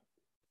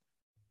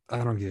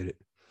 I don't get it.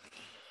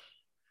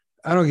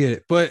 I don't get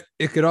it. But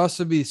it could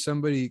also be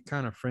somebody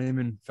kind of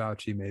framing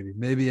Fauci, maybe.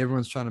 Maybe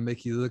everyone's trying to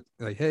make you look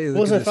like, hey, It look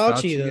wasn't at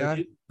this Fauci, Fauci though, guy.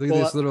 dude. Look at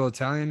Well, this little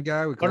Italian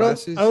guy with I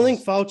glasses. don't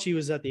think Fauci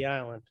was at the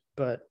island,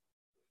 but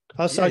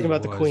I was talking he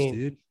about the was, Queen.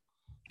 dude.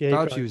 Yeah, he Fauci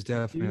probably- was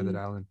definitely on that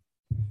island.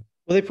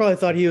 Well, they probably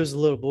thought he was a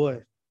little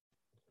boy.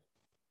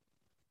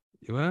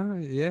 Well,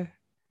 yeah.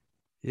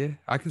 Yeah,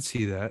 I could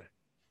see that.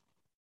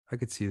 I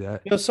could see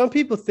that. You know, some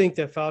people think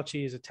that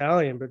Fauci is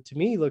Italian, but to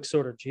me, he looks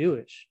sort of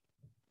Jewish.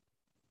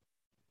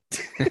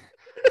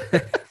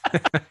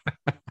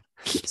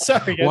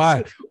 Sorry, guys.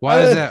 Why?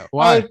 Why is that?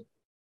 Why?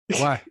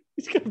 Why?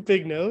 He's got a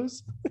big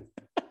nose.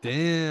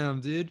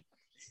 Damn, dude.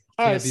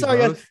 All right, Can't be sorry,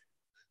 guys. both?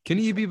 Can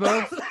you be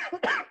both?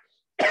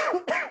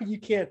 You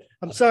can't.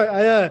 I'm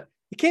sorry.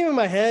 It came in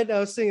my head. I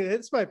was thinking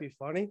this might be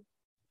funny.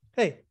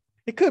 Hey,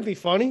 it could be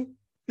funny,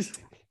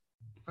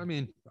 I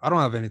mean, I don't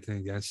have anything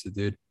against it,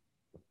 dude.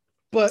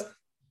 but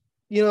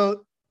you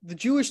know, the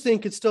Jewish thing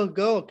could still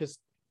go because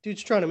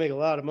dude's trying to make a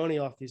lot of money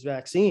off these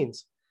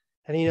vaccines,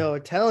 and you know,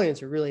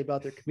 Italians are really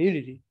about their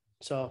community.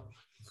 So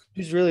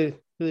he's really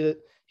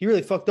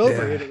fucked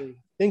over Yeah. Italy.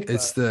 Think about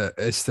it.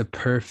 It's the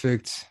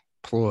perfect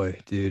ploy,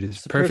 dude. It's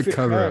It's a perfect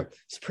cover crime. up.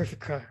 It's a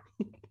perfect crime.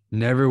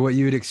 Never what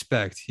you would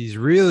expect. He's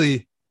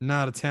really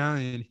not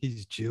Italian.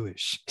 He's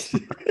Jewish.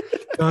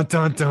 Dun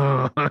dun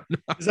dun.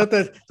 Is that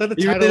the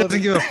He title really of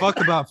doesn't give a fuck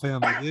about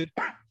family, dude.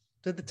 Is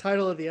that the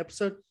title of the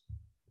episode?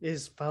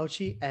 Is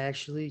Fauci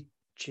actually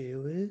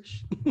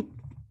Jewish?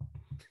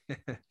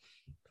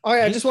 All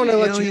right, I just want to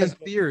let you Alien guys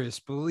know, theorists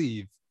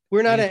believe.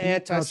 we're not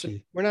Anthony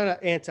Fauci. an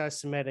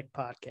anti-Semitic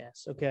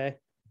podcast, okay?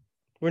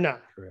 We're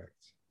not. Correct.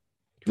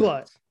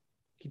 But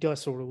he does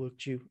sort of look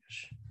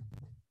Jewish.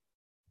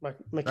 My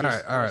All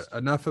right.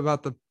 Enough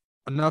about the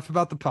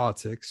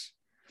politics.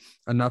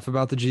 Enough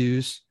about the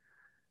Jews.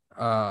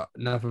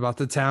 Enough about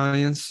the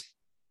Italians.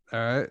 All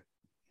right.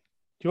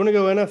 Do you want to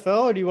go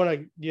NFL or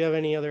do you have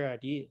any other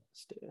ideas?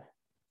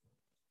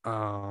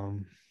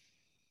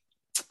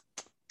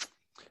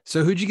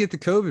 So who'd you get the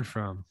COVID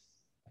from?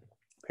 You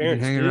been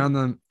Parents, hanging dude.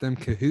 around them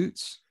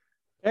cahoots?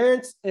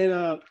 Parents, and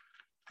it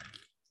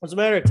was a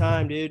matter of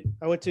time, dude.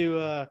 I went to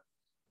a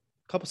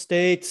couple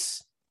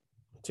states,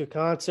 to a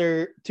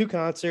concert, 2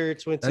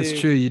 concerts, That's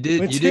true. You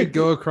went did to-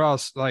 go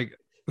across like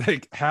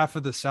half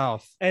of the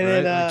South. and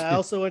right? then Like, I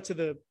also went to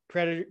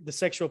the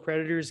sexual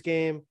predators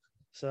game.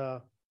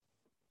 So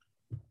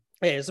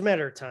hey, it's a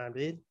matter of time,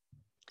 dude.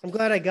 I'm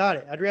glad I got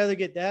it. I'd rather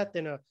get that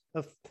than a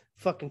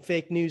fucking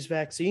fake news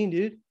vaccine,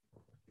 dude.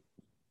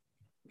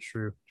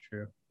 True.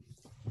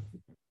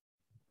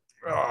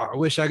 Oh, I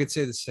wish I could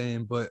say the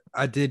same, but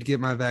I did get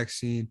my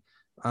vaccine.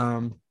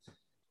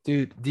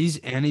 Dude, these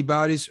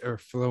antibodies are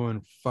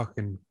flowing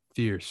fucking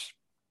fierce.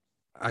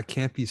 I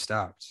can't be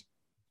stopped.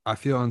 I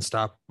feel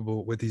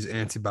unstoppable with these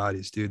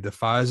antibodies, dude. The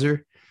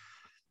Pfizer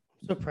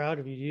So proud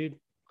of you, dude.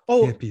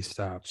 Oh, can't be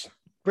stopped.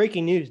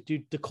 breaking news,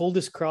 dude. The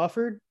Coldest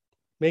Crawford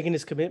making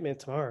his commitment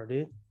tomorrow,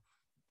 dude.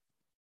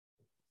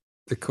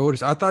 The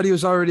coldest. I thought he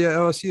was already at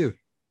LSU.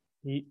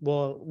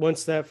 Well,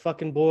 once that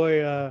fucking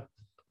boy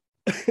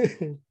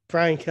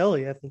Brian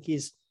Kelly, I think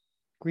he's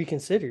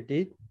reconsidered,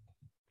 dude.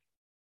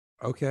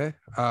 Okay.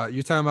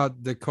 You're talking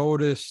about the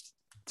coldest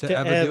to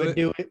ever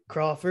do it?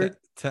 Crawford.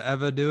 To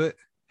ever do it?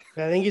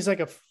 I think he's like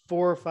a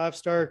 4 or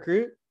 5-star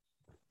recruit.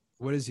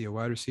 What is he? A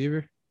wide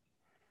receiver?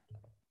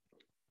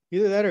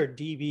 Either that or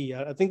DB.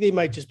 I think they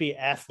might just be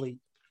athlete.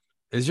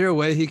 Is there a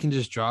way he can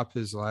just drop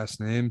his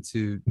last name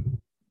to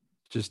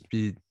just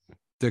be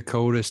the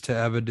coldest to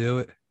ever do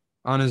it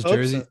on his Hope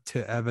jersey so.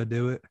 to ever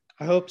do it?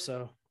 I hope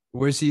so.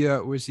 Where's he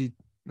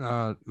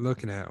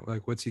looking at?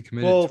 Like, what's he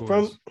committed Well,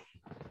 towards?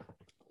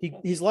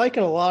 he's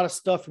liking a lot of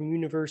stuff from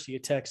University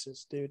of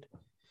Texas, dude.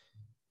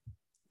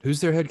 Who's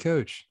their head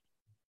coach?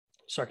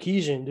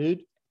 Sarkeesian,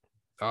 dude.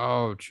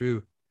 Oh,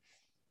 true.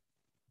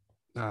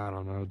 I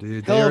don't know,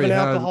 dude. Hell of an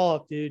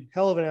alcoholic, dude.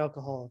 Hell of an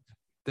alcoholic.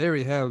 They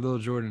already had little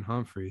Jordan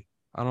Humphrey.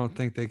 I don't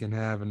think they can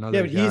have another.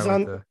 Yeah, but guy he's with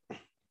on- the-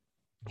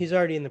 He's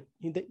already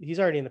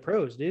in the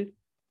pros, dude.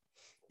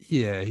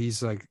 Yeah,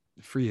 he's like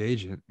free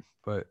agent,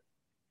 but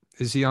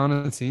is he on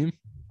a team?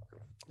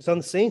 He's on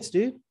the Saints,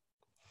 dude.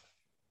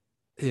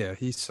 Yeah,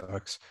 he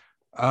sucks.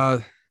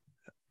 I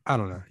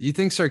don't know. You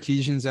think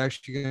Sarkeesian's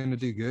actually going to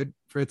do good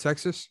for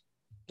Texas?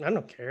 I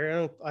don't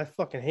care. I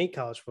fucking hate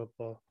college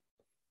football.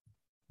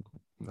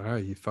 All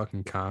right, you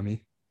fucking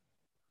commie.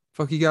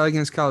 Fuck you got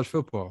against college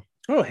football?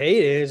 I don't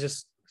hate it.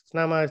 It's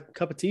not my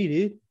cup of tea,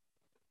 dude.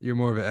 You're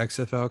more of an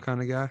XFL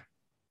kind of guy.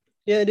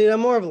 Yeah, dude. I'm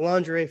more of a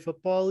lingerie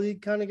football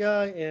league kind of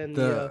guy, and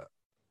The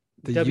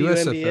WNBA?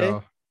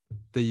 USFL,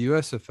 the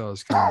USFL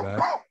is coming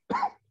back.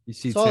 You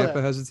see, Saw Tampa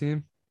that. has a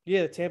team.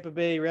 the Tampa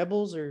Bay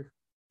Rebels or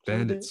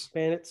Bandits.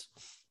 Bandits.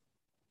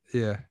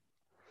 Yeah,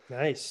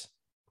 Nice.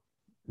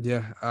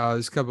 yeah.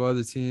 There's a couple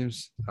other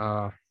teams.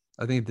 I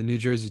think the New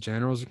Jersey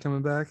Generals are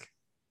coming back.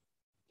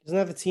 Isn't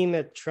that the team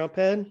that Trump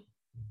had?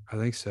 I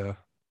think so.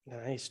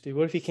 Nice, dude.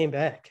 What if he came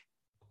back?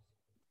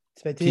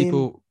 It's my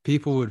team.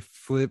 People would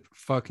flip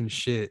fucking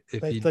shit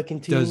if My he fucking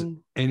does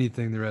team.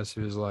 anything the rest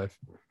of his life.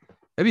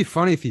 It'd be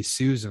funny if he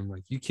sues him.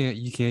 Like, you can't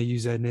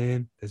use that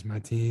name as my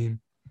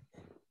team.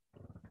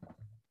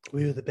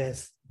 We were the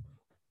best.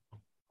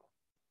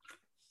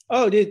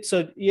 Oh, dude.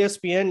 So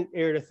ESPN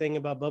aired a thing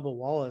about Bubba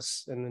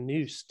Wallace and the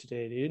noose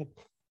today, dude.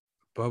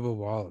 Bubba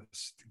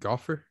Wallace, the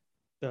golfer.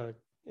 In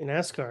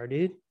NASCAR,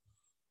 dude.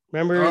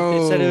 Remember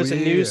they said it was a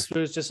yeah. noose, but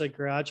it was just a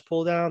garage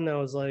pull down that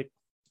was like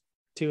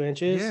 2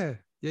 inches. Yeah.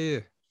 I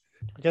It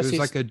guess was he's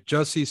like a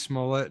Jussie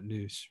Smollett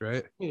noose,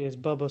 right? it's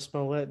Bubba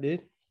Smollett,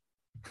 dude.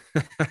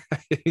 Yeah.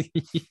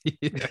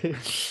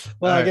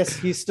 Well, I Alright. guess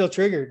he's still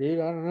triggered, dude.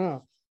 I don't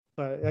know,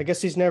 but I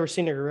guess he's never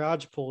seen a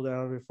garage pull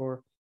down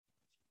before.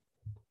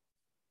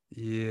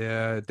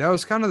 Yeah, that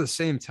was kind of the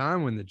same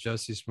time when the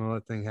Jussie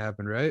Smollett thing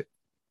happened, right?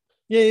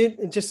 Yeah,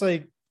 it's just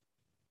like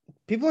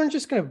people aren't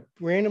just gonna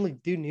randomly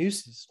do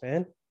nooses,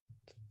 man.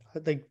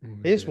 Like they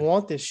just Yeah.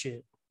 want this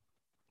shit.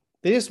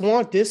 They just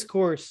want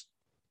discourse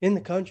in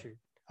the country.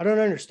 I don't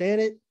understand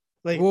it.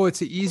 Like, Well,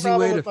 it's an no easy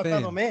problem way to with my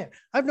fellow fame. man.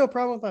 I have no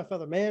problem with my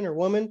fellow man or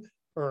woman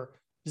or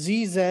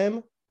Z,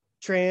 Zem,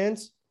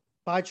 trans,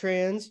 bi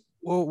trans,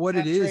 Well, what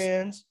half it is,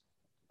 trans,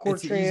 quarter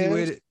it's an easy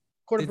way trans, to.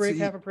 quarter it's brick, a-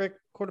 half a brick,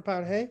 quarter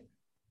pound hay.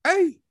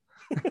 Hey.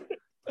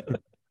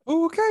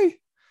 Oh, okay.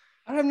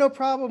 I have no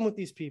problem with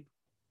these people.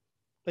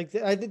 Like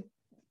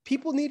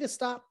people need to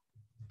stop.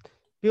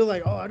 Feel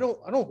like, oh, I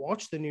don't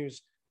watch the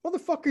news.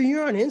 Motherfucker,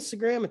 you're on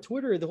Instagram and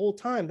Twitter the whole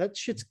time. That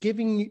shit's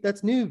giving you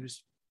that's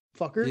news,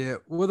 fucker. Yeah.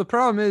 Well, the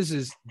problem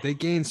is they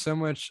gain so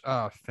much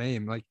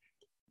fame. Like,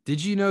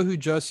 did you know who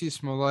Jussie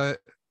Smollett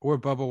or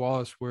Bubba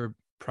Wallace were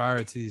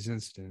prior to these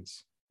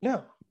incidents?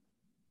 No.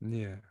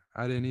 Yeah,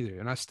 I didn't either,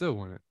 and I still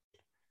want it.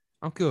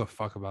 I don't give a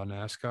fuck about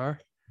NASCAR.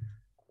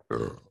 I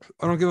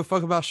don't give a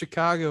fuck about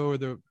Chicago or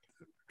the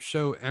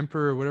show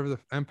Emperor, whatever the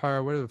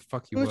Empire, whatever the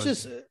fuck he It was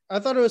was. just I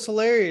thought it was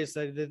hilarious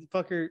that the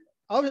fucker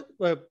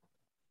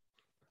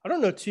I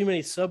don't know too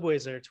many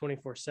subways that are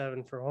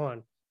 24/7 for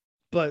one,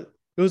 but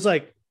it was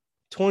like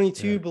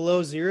 22 Yeah.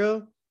 below zero,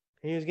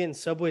 and he was getting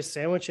Subway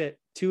sandwich at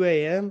 2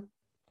 a.m.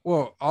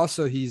 Well,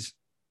 also he's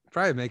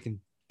probably making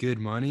good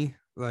money.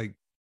 Like,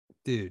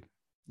 dude,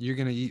 you're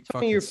gonna eat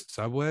Tell me fucking your-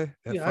 Subway?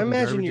 That Yeah, I fucking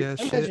imagine garbage you.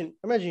 ass I shit?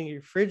 imagine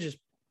your fridge has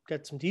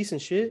got some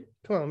decent shit.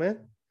 Come on,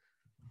 man.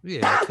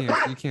 Yeah,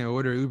 you can't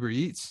order Uber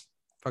Eats.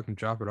 Fucking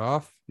drop it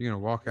off. You're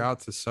gonna walk out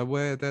to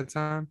Subway at that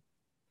time.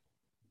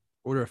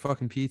 Order a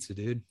fucking pizza,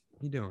 dude.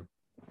 What you doing?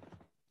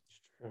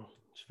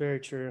 It's very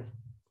true.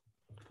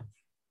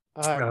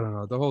 All I right, don't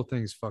know. The whole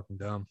thing's fucking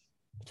dumb.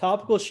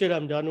 topical shit.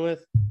 I'm done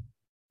with.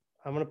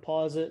 I'm gonna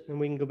pause it and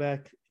we can go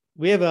back.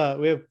 We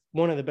have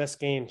one of the best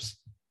games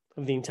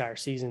of the entire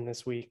season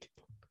this week.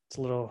 It's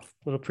a little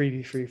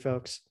preview for you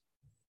folks.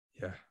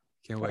 Yeah,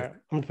 can't All wait. right,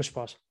 I'm gonna push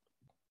pause.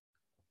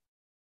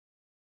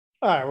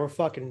 All right, we're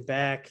fucking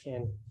back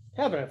and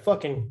having a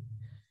fucking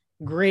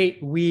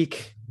great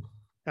week.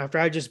 After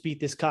I just beat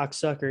this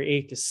cocksucker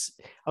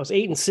I was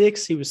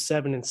 8-6. He was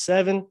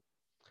 7-7.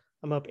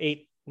 I'm up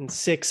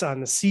 8-6 on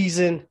the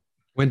season.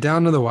 Went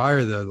down to the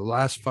wire though. The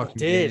last fucking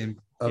did.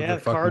 game of Yeah,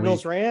 the fucking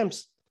Cardinals, week.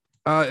 Rams.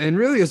 And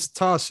really, it's a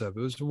toss-up. It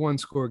was a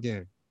one-score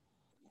game.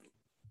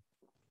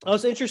 I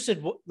was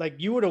interested. Like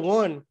you would have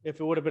won if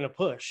it would have been a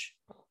push,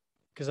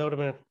 because I would have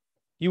been.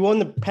 You won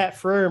the Pat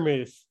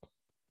Freiermuth.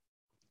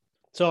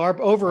 So our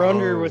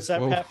over/under was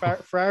that whoa. Pat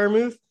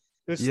Freiermuth.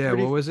 It was Yeah,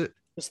 30, what was it?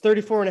 It was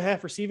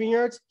 34.5 receiving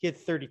yards. He had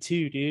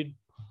 32, dude.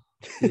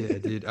 Yeah,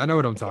 dude. I know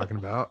what I'm talking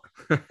about.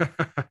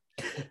 How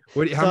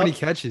So- many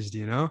catches do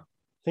you know?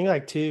 I think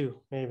like 2,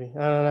 maybe. I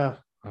don't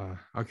know.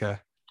 Okay.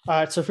 All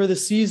right. So for the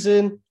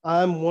season,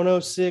 I'm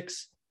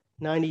 106,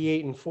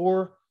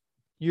 98-4.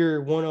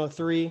 You're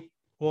 103,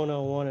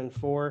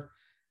 101-4.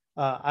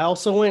 I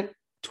also went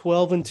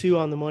 12-2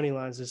 on the money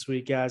lines this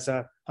week, guys.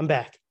 I'm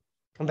back.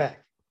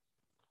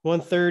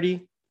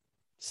 130,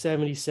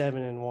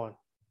 77-1.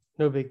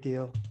 No big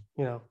deal.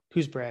 You know,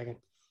 who's bragging?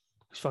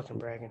 Who's fucking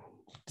bragging?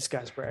 This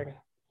guy's bragging.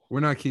 We're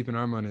not keeping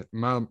our money,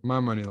 my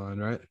money line,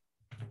 right?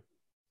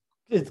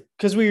 It's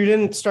because we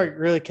didn't start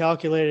really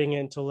calculating it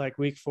until like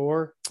week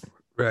 4.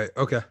 Right.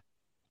 Okay.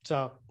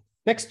 So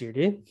next year,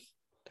 dude.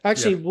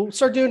 Actually, we'll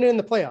start doing it in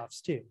the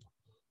playoffs too.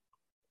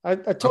 I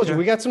told you Okay.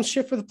 we got some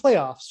shit for the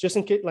playoffs, just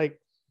in case. Like,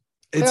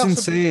 It's playoffs are-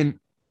 insane.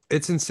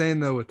 It's insane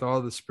though with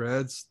all the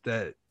spreads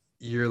that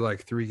you're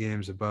like 3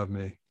 games above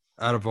me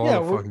out of all Yeah,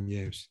 the we're- fucking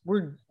games.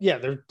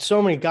 there's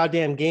so many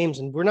goddamn games,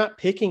 and we're not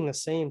picking the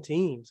same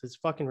teams. It's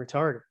fucking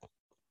retarded.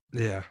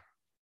 Yeah.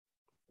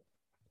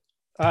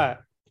 All right.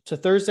 So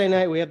Thursday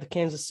night we have the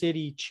Kansas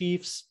City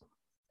Chiefs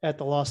at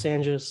the Los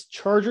Angeles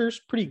Chargers.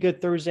 Pretty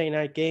good Thursday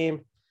night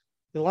game.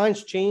 The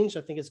line's changed.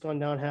 I think it's gone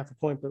down half a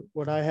point, but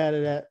what I had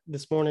it at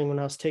this morning when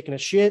I was taking a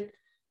shit,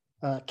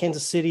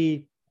 Kansas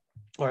City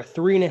are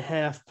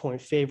 3.5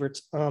 point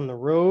favorites on the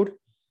road.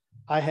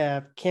 I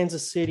have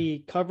Kansas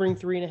City covering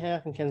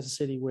 3.5 and Kansas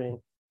City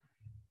winning.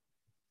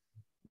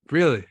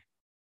 Really?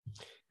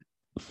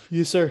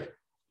 Yes, sir.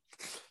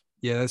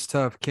 Yeah, that's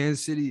tough.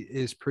 Kansas City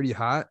is pretty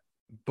hot,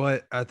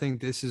 but I think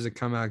this is a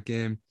comeout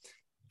game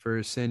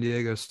for San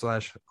Diego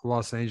 /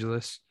 Los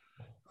Angeles.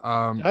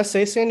 Did I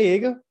say San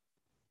Diego?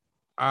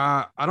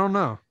 I don't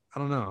know.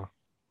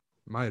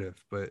 might have,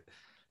 but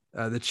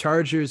the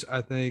Chargers,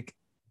 I think,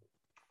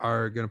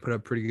 are going to put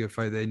up a pretty good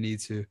fight. They need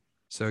to.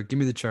 So give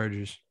me the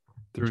Chargers.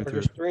 Through and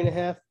through. Chargers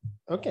 3.5.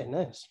 Okay,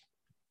 nice.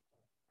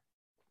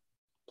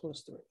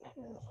 Plus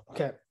 3.5.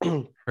 Okay.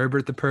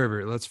 Herbert the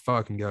pervert. Let's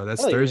fucking go.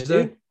 That's Hell yeah,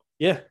 Thursday. dude.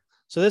 Yeah.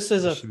 So this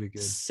is That a should be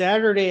good.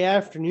 Saturday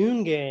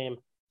afternoon game.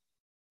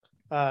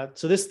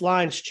 So this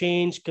line's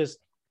changed because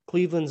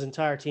Cleveland's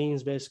entire team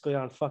is basically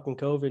on fucking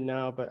COVID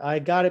now. But I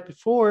got it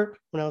before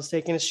when I was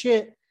taking a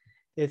shit.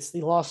 It's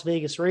the Las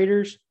Vegas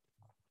Raiders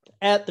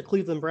at the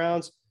Cleveland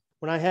Browns.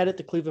 When I had it,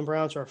 the Cleveland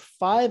Browns are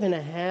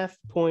 5.5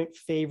 point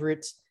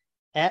favorites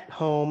at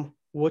home.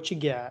 What you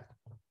got?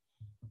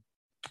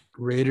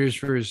 Raiders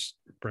versus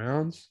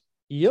Browns.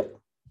 Yep.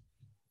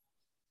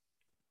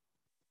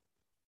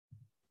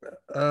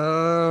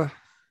 Damn,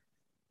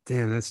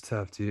 that's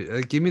tough,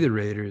 dude. Give me the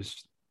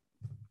Raiders.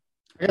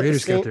 I got the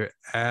Raiders same- got their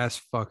ass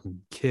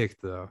fucking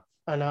kicked though.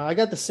 I know. I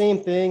got the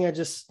same thing. I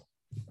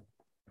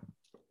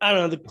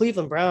don't know. The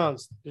Cleveland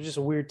Browns, they're just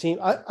a weird team.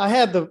 I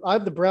have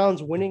the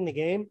Browns winning the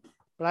game,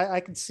 but I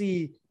could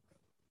see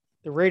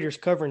the Raiders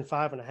covering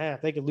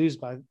 5.5. They could lose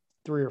by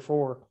 3 or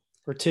 4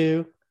 or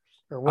 2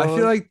 or 1.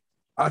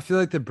 I feel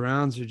like the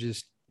Browns are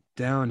just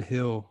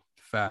downhill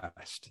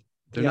fast.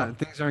 They're Yeah. not.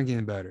 Things aren't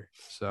getting better.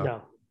 So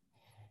No.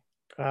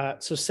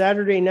 So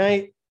Saturday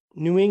night,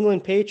 New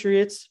England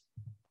Patriots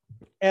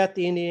at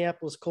the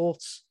Indianapolis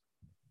Colts.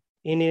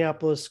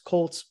 Indianapolis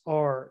Colts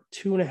are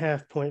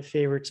 2.5 point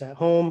favorites at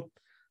home.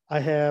 I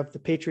have the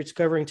Patriots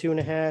covering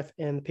 2.5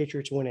 and the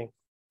Patriots winning.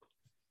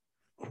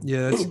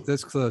 yeah,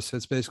 that's close.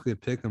 That's basically a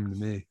pick 'em to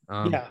me.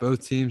 Yeah.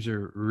 Both teams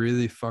are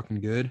really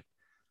fucking good.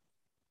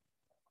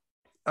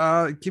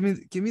 Give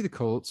me the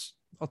Colts.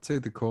 I'll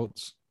take the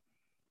Colts.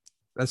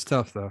 That's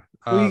tough though.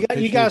 Well, you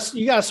Patriots-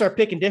 got to start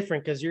picking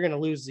different because you're going to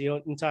lose the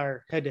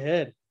entire head to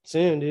head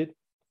soon, dude.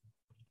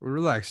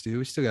 Relax, dude.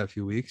 We still got a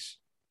few weeks.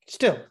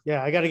 Still,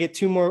 yeah, I got to get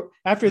 2 more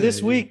after this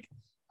Yeah. week.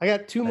 I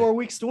got 2 more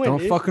weeks to win. Don't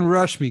Dude. fucking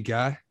rush me,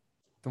 guy.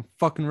 Don't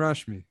fucking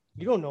rush me.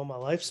 You don't know my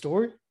life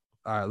story.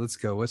 All right, let's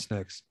go. What's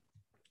next?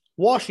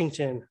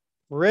 Washington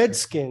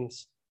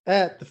Redskins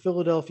at the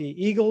Philadelphia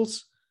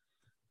Eagles.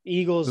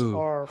 Eagles Ooh.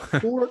 are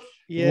 4.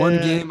 Yeah. One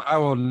game I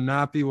will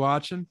not be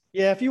watching.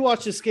 Yeah, if you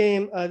watch this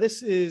game,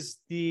 this is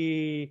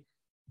the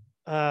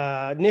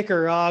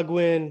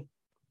Nicaraguan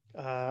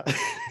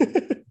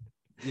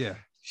Yeah.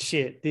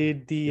 shit,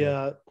 dude.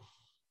 The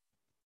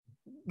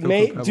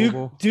Coco Pebble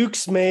Bowl.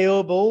 Duke's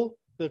Mayo Bowl,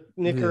 the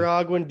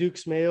Nicaraguan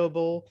Duke's Mayo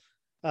Bowl.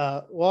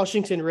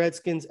 Washington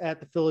Redskins at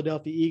the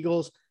Philadelphia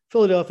Eagles.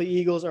 Philadelphia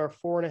Eagles are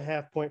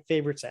 4.5 point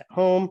favorites at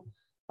home.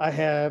 I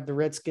have the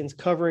Redskins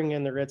covering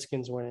and the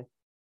Redskins winning.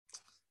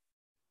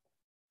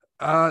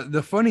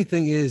 The funny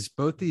thing is,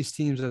 both these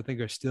teams I think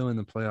are still in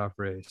the playoff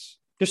race.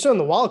 They're still in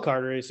the wild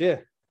card race, yeah.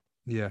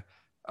 Yeah.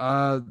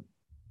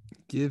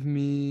 Give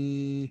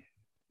me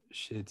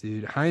shit,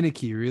 dude.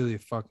 Heineke really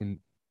fucking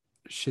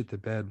shit the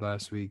bed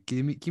last week.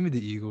 Give me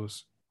the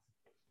Eagles.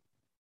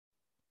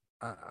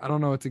 I don't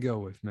know what to go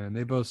with, man.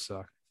 They both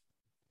suck.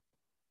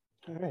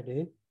 All right,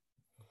 dude.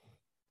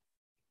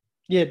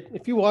 Yeah,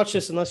 if you watch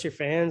this, unless you're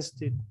fans,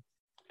 dude,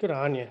 good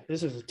on you.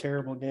 This is a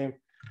terrible game.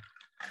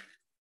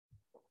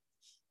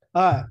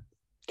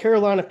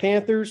 Carolina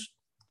Panthers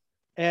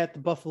at the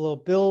Buffalo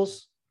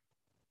Bills.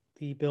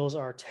 The Bills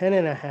are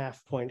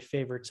 10.5 point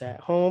favorites at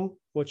home.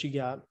 What you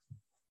got?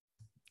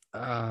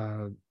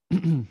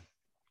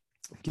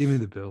 Give me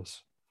the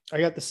Bills. I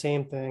got the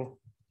same thing.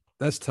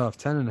 That's tough.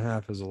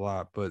 10.5 is a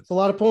lot, but It's a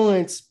lot of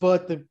points,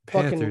 but the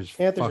Panthers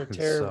are fucking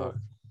terrible. suck.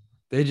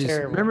 They just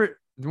Terrible. remember,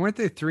 weren't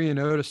they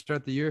 3-0 to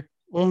start the year?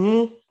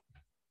 Mm-hmm.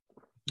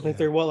 I think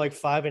they're like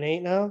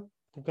 5-8 now.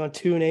 They've gone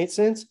 2-8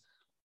 since.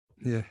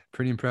 Yeah,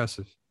 pretty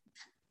impressive.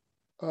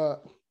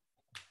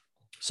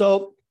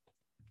 So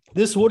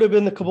this would have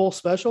been the Cabal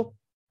special,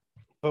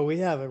 but we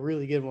have a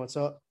really good one.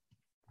 So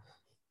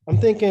I'm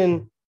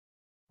thinking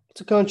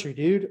it's a country,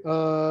 dude.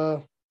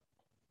 The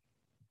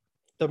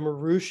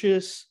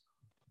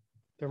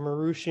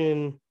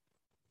Mauritian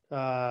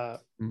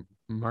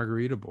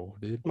Margarita Bowl,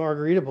 dude.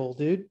 Margarita Bowl,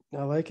 dude.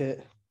 I like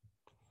it.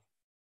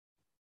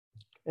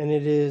 And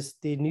it is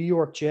the New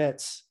York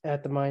Jets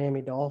at the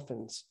Miami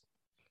Dolphins.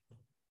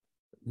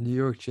 New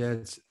York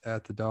Jets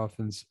at the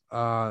Dolphins.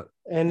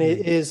 And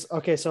it is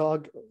okay.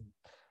 So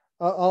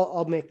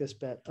I'll make this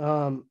bet.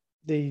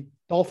 The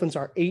Dolphins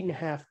are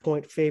 8.5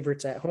 point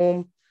favorites at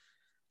home.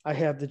 I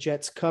have the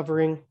Jets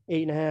covering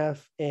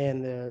 8.5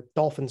 and the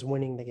Dolphins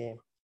winning the game.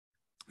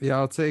 Yeah,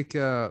 I'll take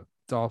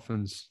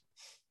Dolphins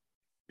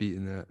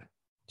beating that.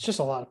 It's just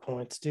a lot of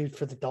points, dude,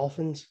 for the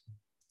Dolphins.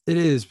 It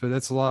is, but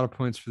that's a lot of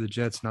points for the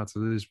Jets not to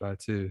lose by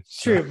too.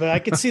 So- True, but I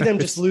could see them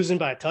just losing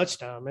by a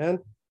touchdown, man.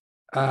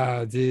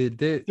 Dude,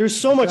 There's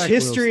so much Zach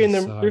history in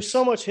Wilson the sucks. there's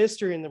so much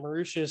history in the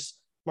Mauritius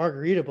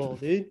Margarita Bowl,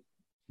 dude.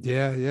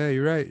 Yeah,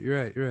 you're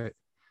right.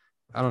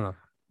 I don't know.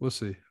 We'll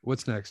see.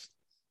 What's next?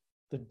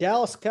 The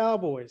Dallas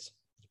Cowboys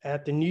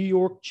at the New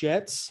York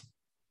Jets.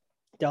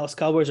 Dallas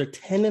Cowboys are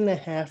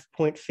 10.5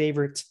 point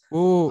favorites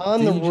Oh,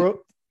 on the road.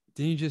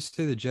 Didn't you just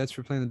say the Jets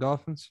were playing the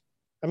Dolphins?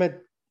 I meant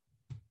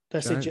Did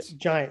I say Giants?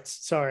 Giants?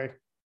 Sorry.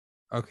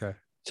 Okay.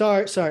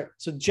 Sorry. So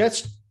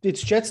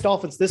it's Jets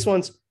Dolphins. This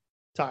one's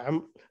sorry.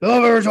 I'm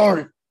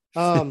retarded.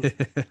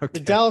 The Okay.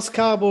 Dallas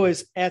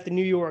Cowboys at the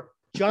New York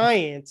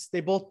Giants. They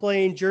both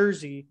play in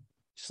Jersey.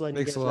 Just letting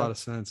Makes you a guys know. lot of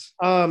sense.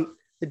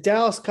 The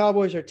Dallas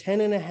Cowboys are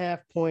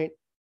 10.5-point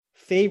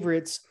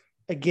favorites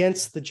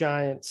against the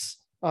Giants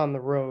on the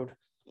road.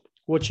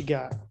 What you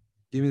got?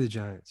 Give me the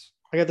Giants.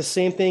 I got the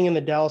same thing in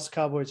the Dallas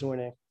Cowboys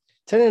winning.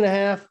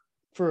 10.5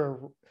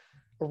 for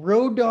a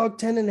road dog.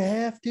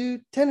 10.5,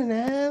 dude.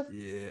 10.5.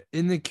 Yeah,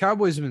 and the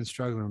Cowboys have been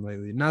struggling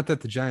lately. Not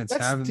that the Giants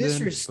haven't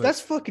been. But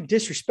That's fucking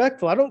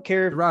disrespectful. I don't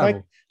care if the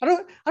rival. I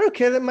don't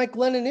care that Mike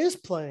Lennon is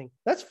playing.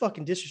 That's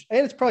fucking disrespectful.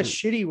 And it's probably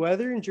shitty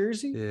weather in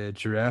Jersey. Yeah,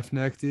 giraffe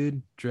neck,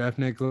 dude. Giraffe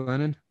neck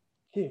Lennon.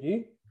 Yeah,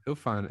 dude. He'll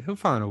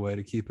find a way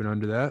to keep it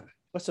under that.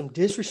 That's some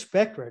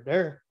disrespect right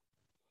there.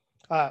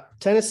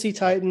 Tennessee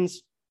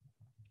Titans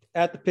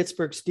at the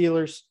Pittsburgh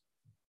Steelers.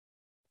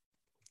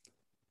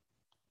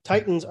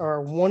 Titans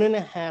are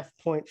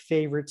 1.5-point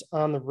favorites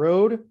on the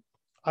road.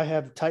 I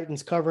have the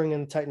Titans covering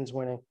and the Titans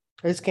winning.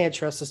 I just can't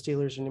trust the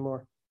Steelers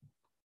anymore.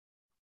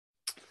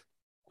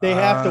 They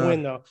have to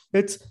win though.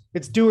 It's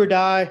do or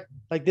die.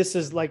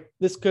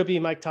 This could be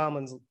Mike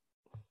Tomlin's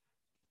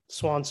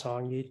swan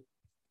song, dude.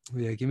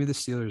 Yeah, give me the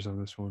Steelers on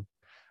this one.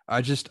 I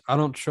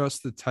don't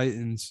trust the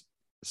Titans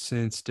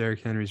since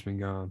Derrick Henry's been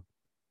gone.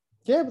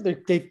 Yeah,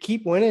 but they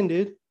keep winning,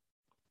 dude.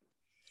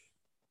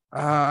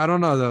 I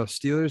don't know though.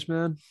 Steelers,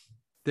 man,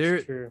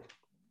 Sure.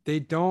 they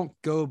don't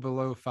go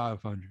below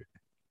 500.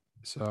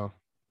 So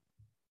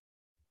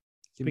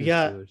give me We the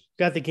Steelers.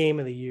 got the game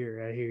of the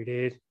year right here,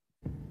 dude.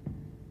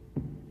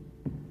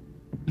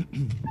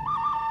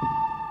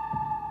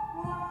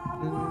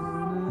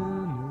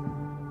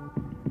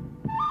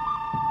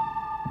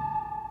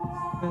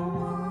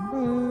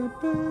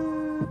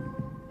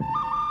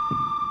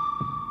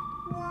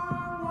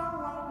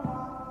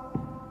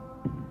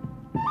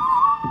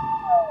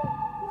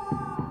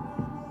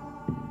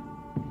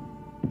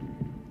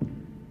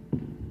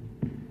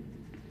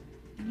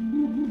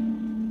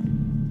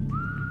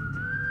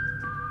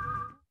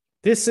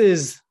 This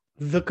is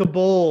the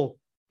cabal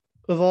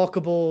of all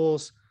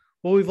cabals.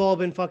 What we've all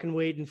been fucking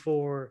waiting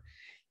for.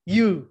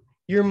 You,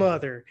 your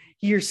mother,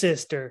 your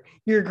sister,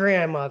 your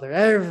grandmother.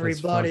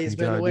 Everybody's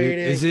been Dude.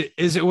 waiting.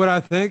 Is it what I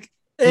think?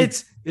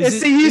 It's the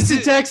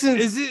Houston Texans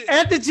Is it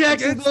at the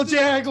Jacksonville against the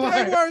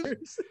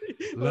Jaguars.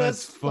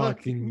 Let's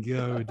fucking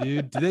go,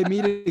 dude. Do they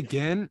meet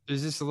again?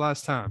 Is this the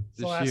last time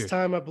The this last year?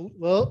 time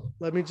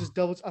let me just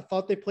double. I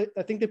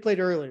think they played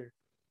earlier.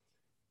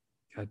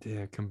 God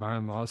damn,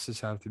 combined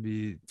losses have to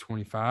be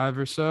 25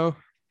 or so.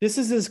 This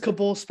is his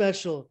cabal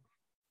special.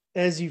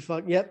 As you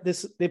fuck. Yep.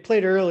 They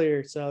played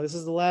earlier, so this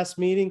is the last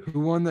meeting. Who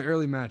won the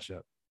early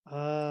matchup?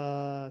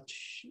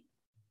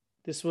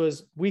 This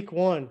was week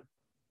 1.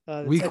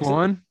 Week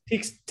 1?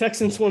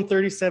 Texans won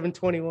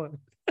 37-21.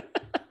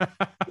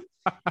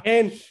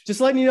 And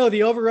just letting you know,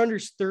 the over-under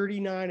is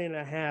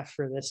 39.5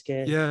 for this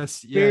game.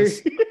 Yes. Very-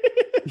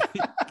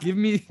 give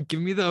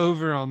me the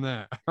over on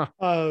that.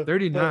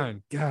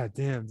 39. God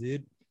damn,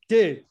 dude.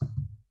 Dude,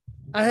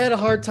 I had a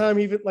hard time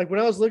even like when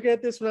I was looking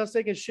at this when I was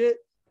taking shit.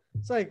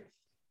 It's like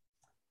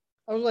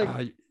I was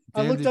like,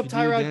 I looked up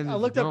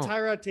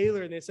Tyrod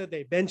Taylor and they said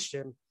they benched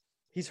him.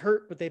 He's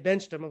hurt, but they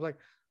benched him. I was like,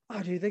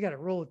 oh, dude, they got to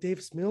roll with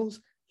Davis Mills.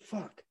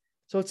 Fuck.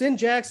 So it's in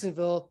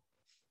Jacksonville.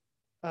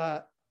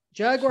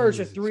 Jaguars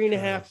are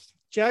 3.5.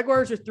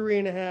 Jaguars are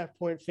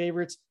 3.5-point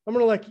favorites. I'm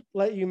gonna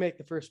let you make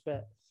the first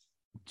bet.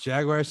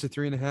 Jaguars to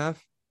 3.5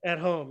 At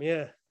home,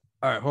 yeah.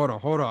 All right, hold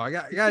on. I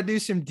gotta do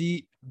some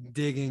deep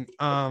digging.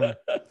 Can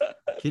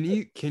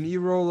you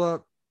roll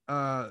up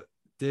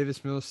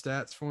Davis Mills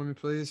stats for me,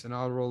 please? And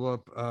I'll roll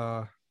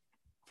up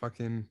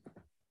fucking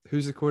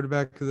who's the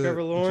quarterback of the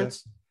Trevor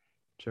Lawrence.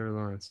 Trevor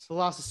Lawrence.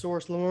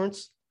 Velociraptor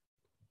Lawrence.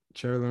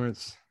 Trevor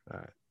Lawrence. All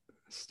right.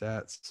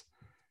 Stats.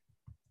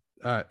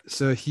 All right.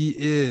 So he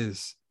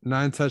is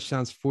 9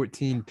 touchdowns,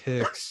 14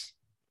 picks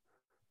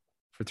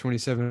for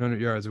 2,700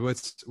 yards.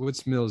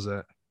 What's Mills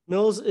at?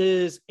 Mills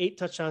is 8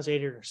 touchdowns,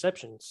 8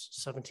 interceptions,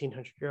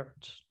 1,700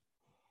 yards.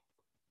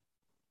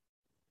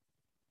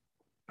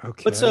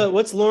 Okay.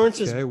 What's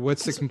Lawrence's? Okay.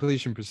 What's the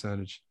completion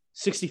percentage?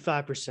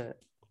 65%.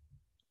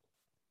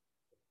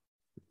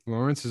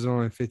 Lawrence is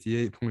only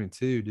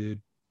 58.2,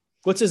 dude.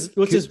 What's his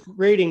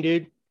rating,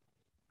 dude?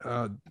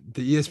 The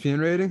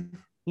ESPN rating?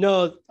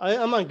 No,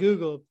 I'm on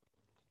Google.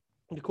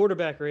 The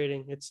quarterback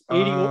rating. It's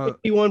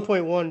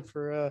 81.1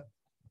 for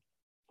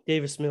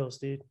Davis Mills,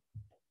 dude.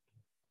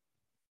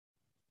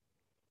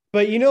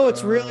 But you know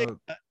it's really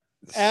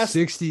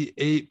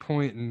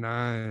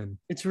 68.9.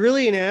 It's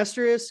really an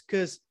asterisk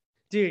because,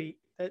 dude,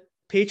 that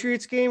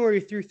Patriots game where he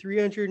threw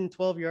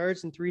 312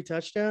 yards and 3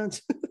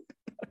 touchdowns,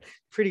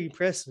 pretty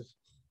impressive.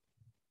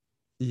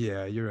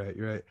 Yeah, you're right.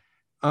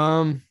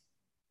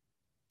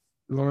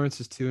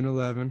 Lawrence is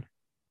 2-11.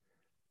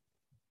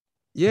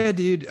 Yeah,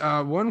 dude.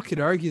 One could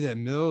argue that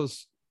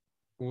Mills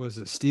was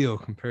a steal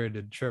compared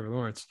to Trevor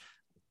Lawrence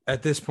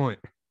at this point.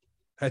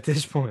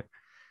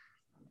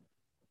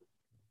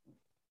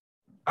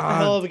 A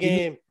hell of a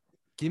game.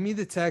 Give me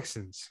the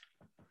Texans.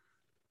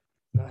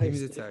 Nice, Give me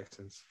the dude.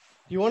 Texans.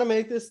 Do you want to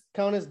make this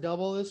count as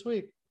double this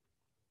week?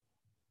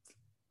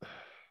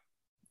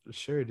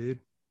 Sure, dude.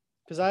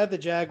 Because I have the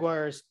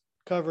Jaguars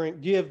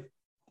covering. Do you have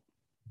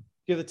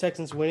the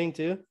Texans winning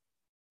too?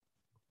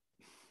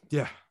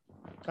 Yeah.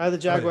 I have the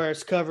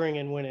Jaguars covering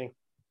and winning.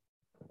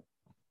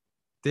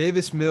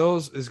 Davis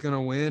Mills is going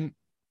to win,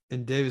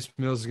 and Davis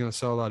Mills is going to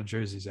sell a lot of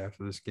jerseys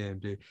after this game,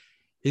 dude.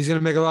 He's going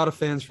to make a lot of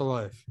fans for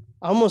life.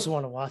 I almost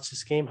want to watch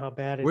this game. How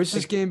bad it is. Where's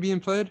this game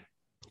being played?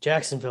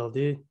 Jacksonville,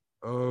 dude.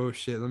 Oh,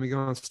 shit. Let me go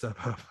on Step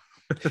Up.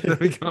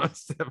 Let me go on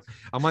Step Up.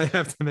 I might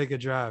have to make a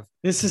drive.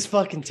 This is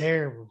fucking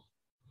terrible.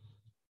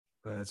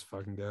 Let's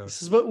fucking go.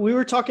 This is what we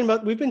were talking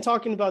about. We've been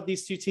talking about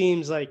these two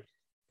teams. Like,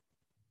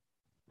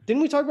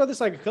 didn't we talk about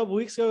this like a couple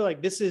weeks ago?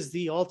 Like, this is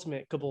the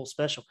ultimate Kabul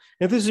special.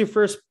 And if this is your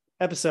first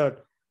episode,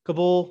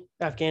 Kabul,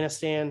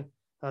 Afghanistan,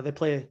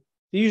 they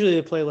usually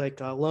play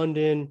like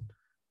London,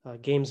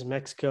 games in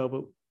Mexico,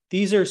 but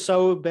these are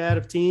so bad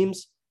of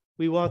teams.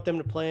 We want them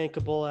to play in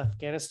Kabul,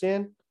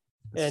 Afghanistan,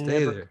 and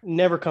Stay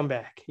never come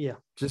back. Yeah.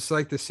 Just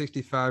like the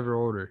 65 or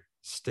older.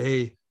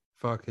 Stay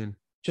fucking.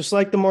 Just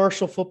like the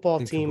Marshall football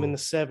In team in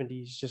Kabul. the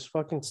 70s. Just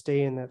fucking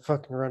stay in that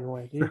fucking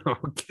runway, dude.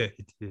 Okay,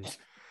 dude.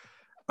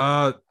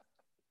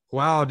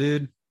 Wow,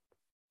 dude.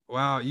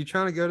 Wow. You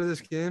trying to go to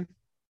this game?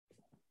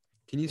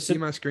 Can you see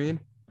my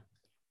screen?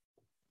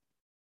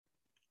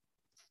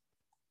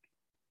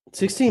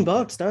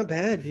 $16, not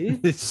bad,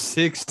 dude. It's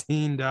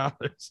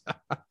 $16.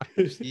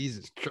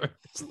 Jesus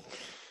Christ.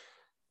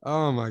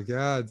 Oh my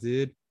God,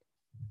 dude.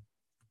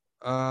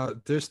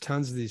 There's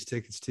tons of these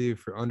tickets too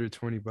for under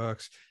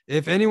 $20.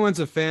 If anyone's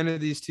a fan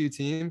of these two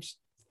teams,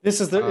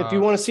 This is if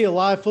you want to see a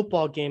live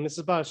football game, this is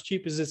about as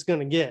cheap as it's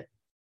gonna get.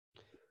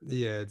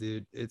 yeah,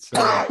 dude. It's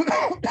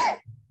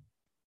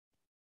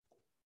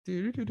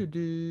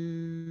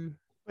do-do-do-do-do.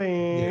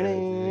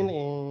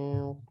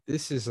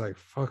 This is like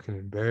fucking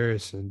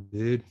embarrassing,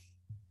 dude.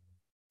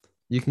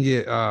 You can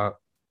get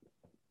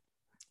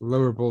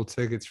lower bowl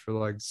tickets for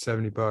like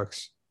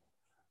 $70.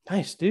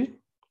 Nice, dude.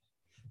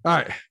 All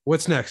right,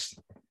 what's next?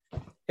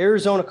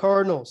 Arizona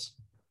Cardinals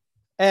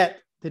at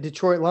the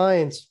Detroit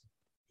Lions.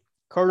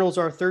 Cardinals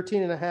are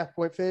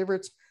 13.5-point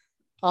favorites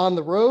on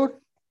the road.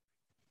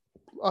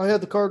 I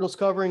have the Cardinals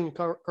covering and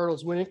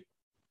Cardinals winning.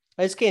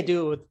 I just can't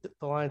do it with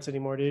the Lions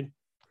anymore, dude.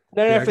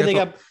 Then Yeah, after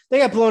they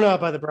got blown out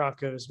by the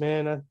Broncos,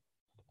 man.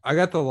 I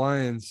got the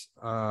Lions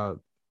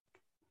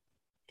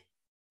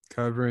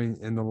covering,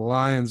 and the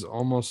Lions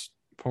almost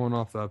pulling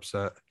off the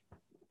upset.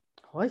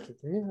 I like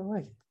it, dude. I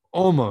like it.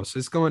 Almost.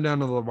 It's going down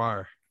to the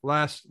wire.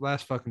 Last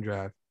fucking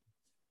drive.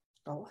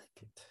 I like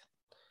it.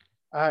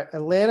 All right,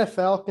 Atlanta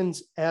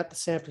Falcons at the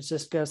San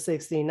Francisco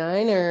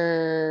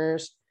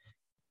 69ers.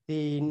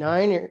 The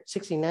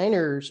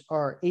 69ers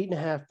are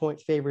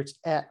 8.5-point favorites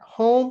at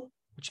home.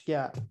 What you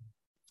got?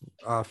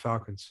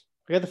 Falcons.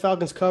 I got the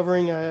Falcons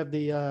covering. I have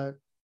the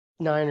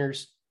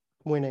Niners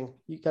winning.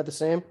 You got the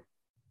same?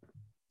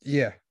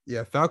 Yeah.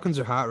 Falcons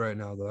are hot right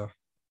now, though.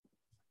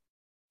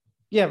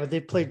 Yeah, but they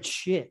played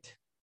shit.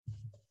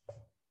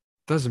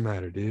 Doesn't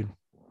matter, dude.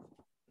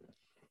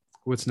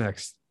 What's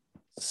next?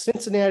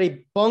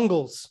 Cincinnati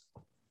Bengals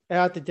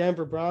at the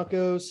Denver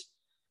Broncos.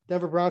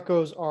 Denver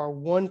Broncos are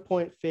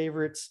 1-point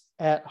favorites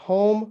at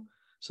home.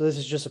 So this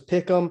is just a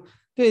pick 'em.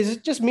 Is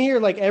it just me or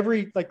like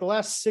the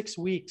last 6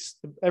 weeks,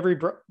 every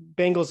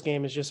Bengals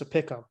game is just a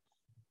pick 'em?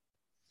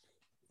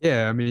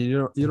 Yeah, I mean,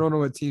 you don't know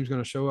what team's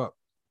going to show up.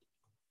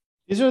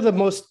 These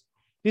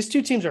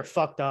two teams are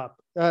fucked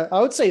up.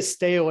 I would say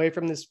stay away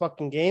from this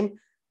fucking game,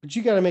 but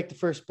you got to make the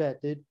first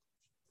bet, dude.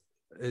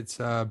 It's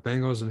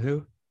Bengals and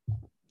who?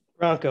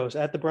 Broncos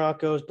at the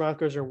Broncos.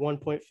 Broncos are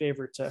 1-point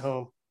favorites at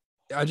home.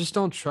 I just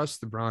don't trust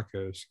the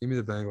Broncos. Give me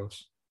the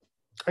Bengals.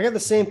 I got the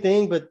same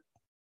thing, but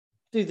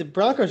dude, the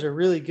Broncos are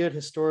really good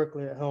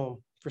historically at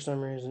home for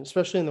some reason,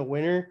 especially in the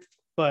winter.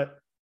 But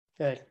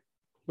hey,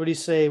 what do you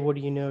say? What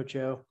do you know,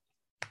 Joe?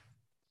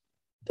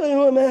 Tell you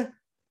what, man.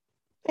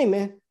 Hey,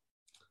 man.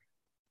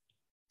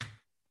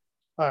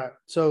 All right.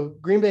 So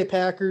Green Bay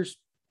Packers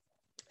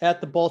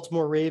at the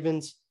Baltimore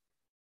Ravens.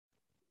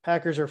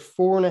 Packers are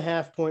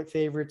 4.5-point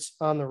favorites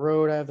on the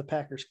road. I have the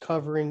Packers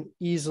covering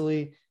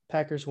easily.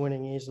 Packers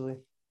winning easily.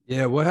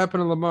 Yeah, what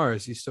happened to Lamar?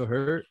 Is he still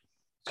hurt?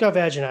 He's got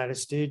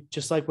vaginitis, dude.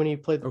 Just like when he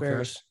played the Okay.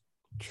 Bears.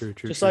 True.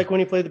 Just like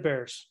when he played the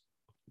Bears.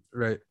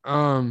 Right.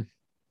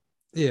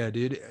 Yeah,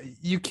 dude.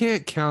 You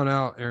can't count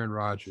out Aaron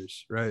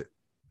Rodgers, right?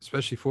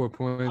 Especially 4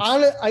 points.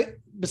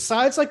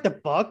 Besides like the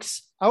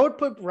Bucks, I would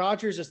put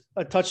Rodgers as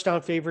a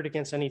touchdown favorite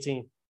against any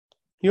team.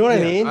 You know what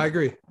I mean? I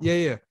agree.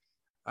 Yeah.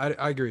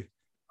 I agree.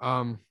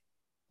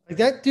 Like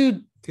that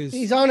dude, 'Cause-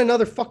 he's on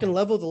another fucking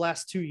level the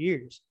last 2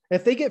 years.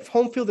 If they get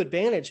home field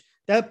advantage,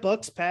 that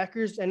Bucks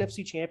Packers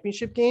NFC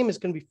Championship game is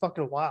going to be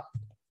fucking wild.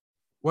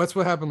 well, that's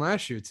what happened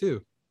last year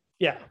too.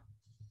 Yeah.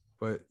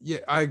 But yeah,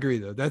 I agree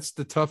though. That's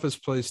the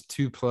toughest place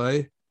to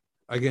play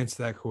against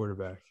that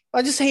quarterback.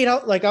 I just hate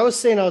out. Like I was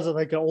saying, I was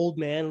like an old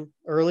man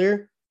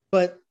earlier,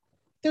 but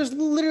there's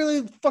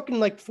literally fucking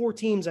like 4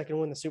 teams that can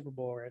win the Super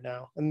Bowl right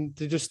now. And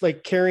they're just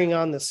like carrying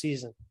on this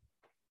season.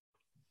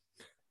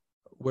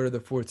 What are the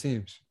 4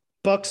 teams?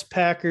 Bucks,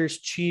 Packers,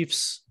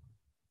 Chiefs.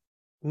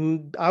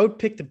 I would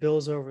pick the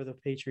Bills over the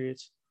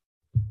Patriots.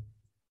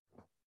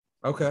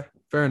 Okay,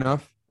 fair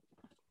enough.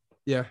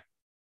 Yeah.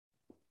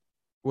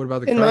 What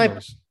about the In my-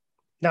 Cardinals?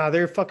 Nah,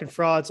 they're fucking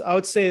frauds. I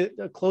would say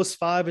a close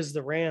 5 is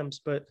the Rams,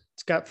 but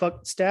it's got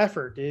fuck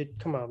Stafford, dude.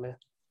 Come on, man.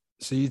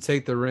 So you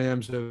take the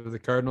Rams over the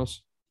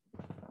Cardinals?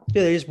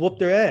 Yeah, they just whooped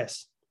their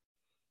ass.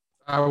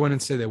 I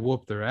wouldn't say they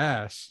whooped their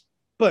ass.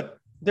 But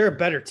they're a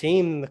better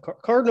team than the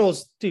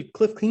Cardinals, dude.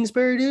 Cliff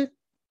Kingsbury, dude.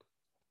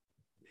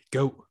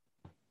 Goat.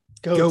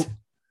 Goat.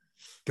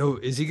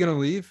 Is he gonna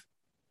leave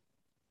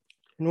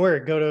And where?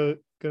 Go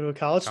to a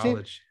college team?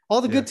 college?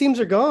 All the good teams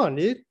are gone,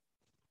 dude.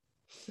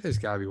 There's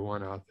gotta be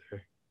one out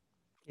there.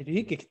 Dude,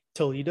 he could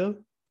Toledo.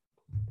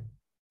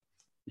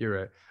 You're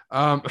right.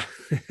 All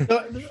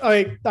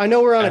right, I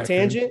know we're on a Akron.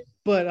 tangent,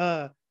 but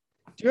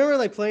do you remember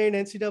like playing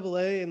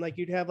NCAA and like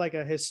you'd have like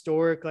a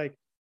historic, like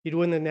you'd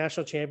win the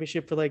national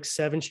championship for like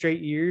 7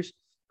 straight years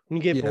and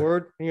you get Yeah.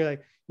 bored and you're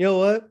like, you know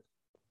what?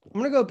 I'm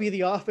gonna go be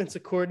the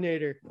offensive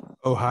coordinator.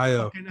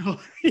 Ohio. You know,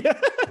 yeah.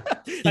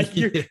 Like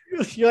you're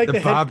like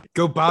the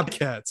Go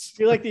Bobcats.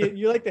 you're like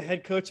the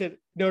head coach at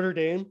Notre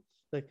Dame.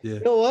 Like, Yeah. you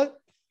know what?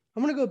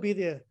 I'm gonna go be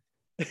the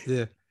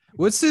Yeah.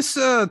 What's this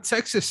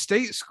Texas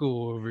State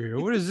school over here?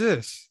 What is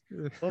this?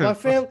 well, my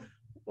family.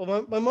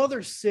 Well, my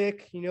mother's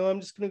sick. You know, I'm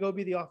just gonna go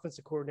be the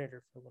offensive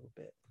coordinator for a little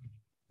bit.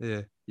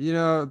 Yeah. You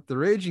know, the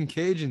Raging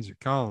Cajuns are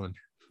calling,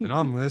 and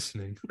I'm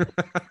listening.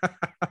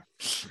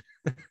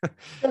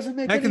 Doesn't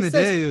make Back any in the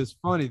sense. day, it was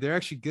funny. They're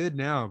actually good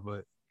now,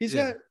 but He's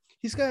yeah.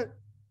 got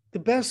the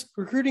best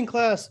recruiting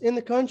class in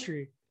the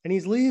country, and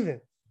he's leaving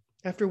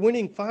after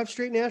winning 5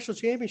 straight national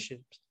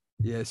championships.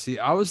 Yeah, see,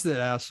 I was the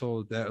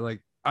asshole that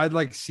like I'd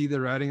like see the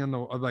writing on the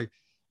I'm like,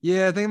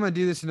 yeah, I think I'm gonna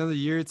do this another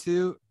year or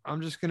two.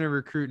 I'm just gonna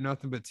recruit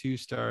nothing but 2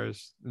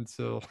 stars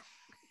until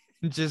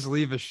just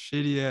leave a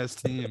shitty ass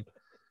team.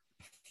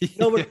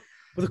 No, but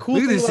the cool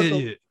Look at thing this about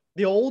idiot.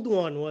 the old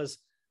one was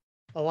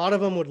a lot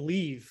of them would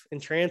leave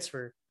and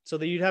transfer, so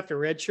that you'd have to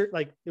redshirt.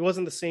 Like it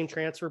wasn't the same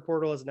transfer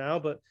portal as now,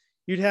 but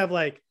you'd be at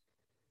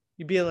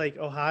like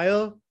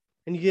Ohio,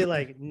 and you get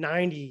like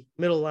 90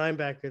 middle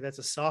linebacker that's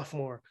a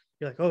sophomore.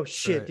 You're like, oh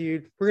shit, Right.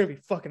 dude, we're gonna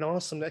be fucking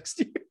awesome next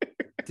year.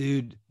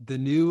 Dude, the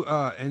new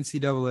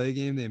NCAA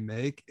game they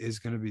make is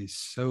gonna be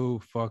so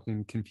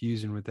fucking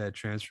confusing with that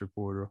transfer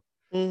portal.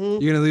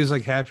 Mhm. You're gonna lose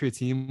like half your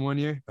team one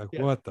year. Like,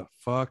 Yeah. what the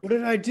fuck? What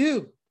did I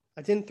do?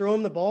 I didn't throw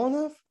him the ball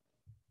enough.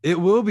 It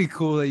will be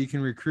cool that you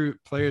can recruit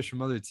players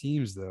from other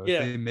teams, though.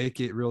 Yeah. If they make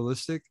it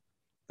realistic.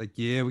 Like,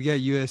 yeah, we got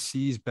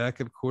USC's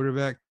backup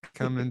quarterback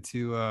coming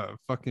to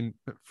fucking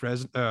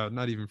Fresno,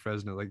 not even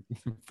Fresno, like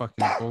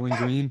fucking Bowling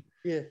Green.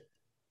 Yeah.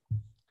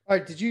 All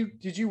right. Did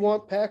you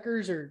want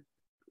Packers or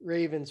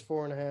Ravens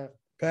 4.5?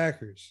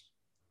 Packers.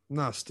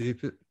 Not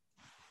stupid.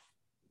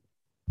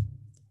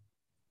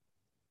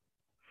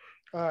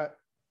 All right.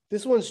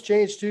 This one's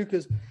changed too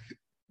because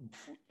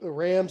the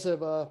Rams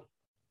have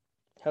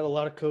had a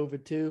lot of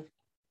COVID too.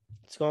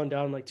 It's gone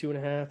down like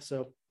 2.5.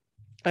 So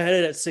I had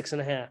it at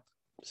 6.5.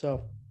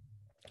 So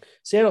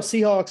Seattle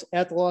Seahawks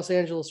at the Los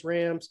Angeles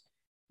Rams.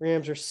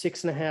 Rams are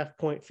 6.5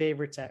 point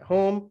favorites at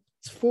home.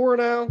 It's 4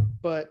 now,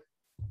 but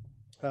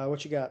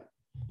what you got?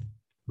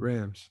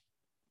 Rams.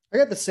 I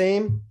got the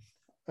same.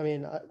 I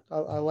mean,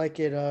 I like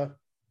it.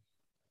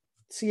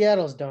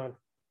 Seattle's done,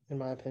 in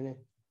my opinion.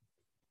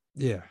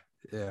 Yeah.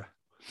 Yeah.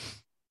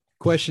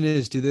 Question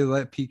is, do they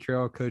let Pete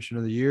Carroll coach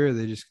another year, or are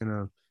they just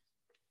gonna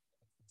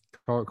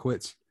call it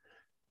quits?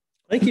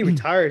 I think he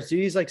retires, dude.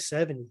 He's like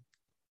 70.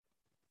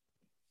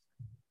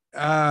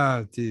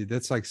 Dude,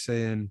 that's like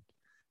saying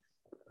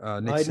Nick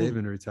Biden.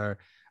 Saban to retire.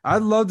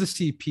 I'd love to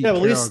see Pete Yeah,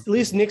 but Carroll. at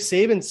least Nick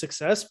Saban's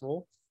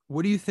successful.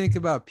 What do you think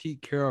about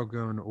Pete Carroll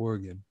going to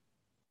Oregon?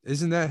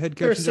 Isn't that head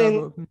They're coaching job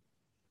saying- open?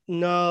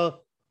 No,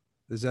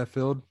 Is that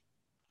filled?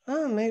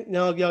 maybe,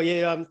 no,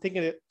 yeah. I'm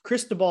thinking that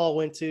Cristobal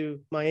went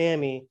to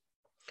Miami,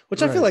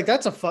 which I feel Right. like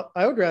that's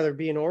I would rather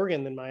be in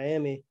Oregon than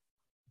Miami,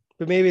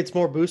 but maybe it's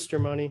more booster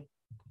money.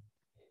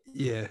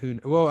 Yeah.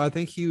 Well, I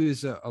think he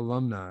was an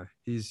alumni.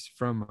 He's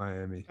from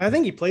Miami, I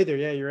think he played there.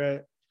 Yeah, you're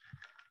right.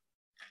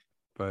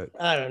 but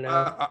I don't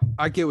know.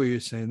 I get what you're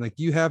saying. Like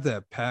you have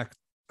that Pac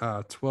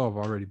 12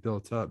 already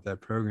built up, that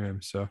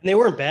program. So And they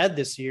weren't bad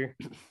this year,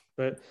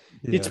 but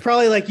yeah. it's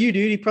probably like you,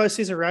 dude. He probably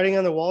sees a writing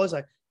on the wall. He's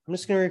like, I'm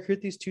just going to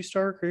recruit these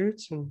 2-star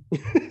recruits. And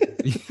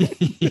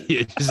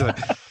Yeah, just like,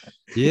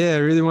 yeah, I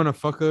really want to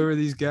fuck over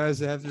these guys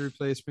that have to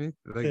replace me.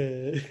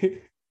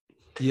 Like,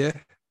 yeah.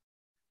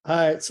 All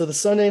right. So the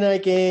Sunday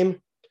night game,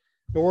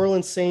 New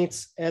Orleans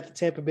Saints at the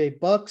Tampa Bay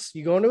Bucks.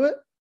 You going to it?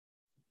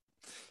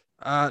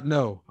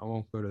 No, I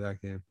won't go to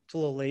that game. It's a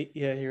little late.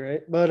 Yeah, you're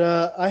right. But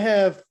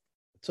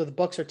so the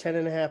Bucks are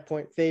 10.5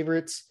 point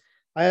favorites.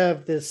 I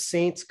have the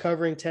Saints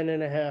covering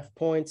 10.5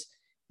 points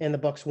and the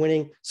Bucks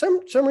winning.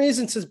 Some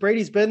reason since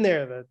Brady's been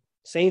there, the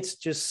Saints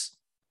just,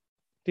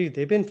 dude,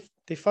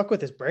 they fuck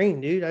with his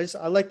brain, dude.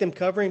 I like them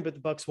covering, but the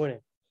Bucks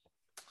winning.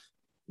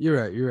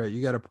 You're right.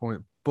 You got a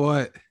point.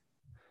 But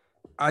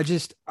I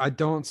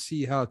don't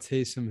see how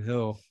Taysom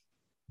Hill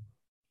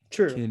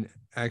True. can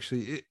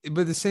actually.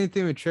 But the same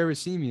thing with Trevor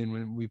Siemian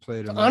when we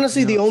played him.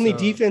 Honestly, you the know, only so-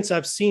 defense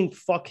I've seen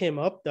fuck him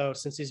up though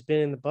since he's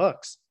been in the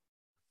Bucks.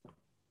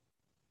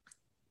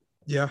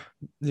 Yeah,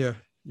 you're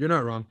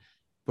not wrong,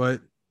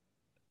 but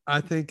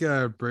I think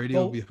Brady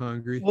will be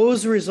hungry. What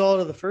was the result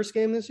of the first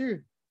game this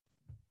year?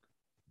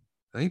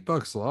 I think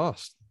Bucks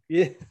lost.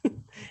 Yeah,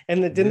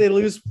 and didn't they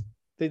lose?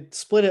 They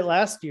split it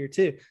last year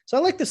too. So I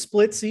like the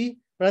split C,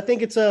 but I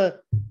think it's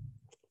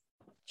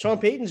Sean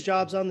Payton's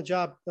jobs on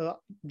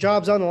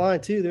the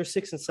line too. They're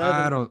 6 and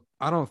 7.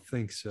 I don't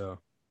think so.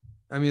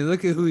 I mean,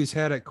 look at who he's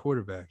had at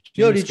quarterback.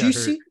 Yo, Jameis did you got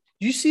hurt. see? Did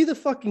you see the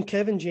fucking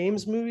Kevin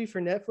James movie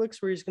for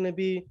Netflix where he's going to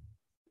be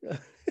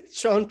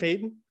Sean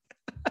Payton?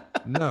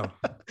 No.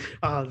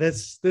 Oh,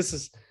 this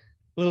is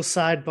a little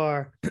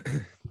sidebar.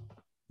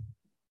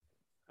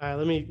 All right,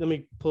 let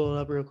me pull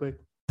it up real quick.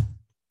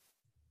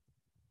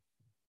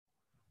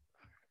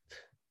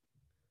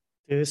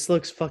 Dude, this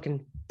looks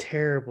fucking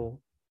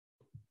terrible.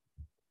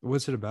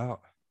 What's it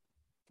about?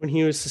 When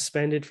he was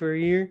suspended for a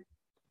year.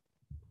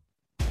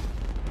 The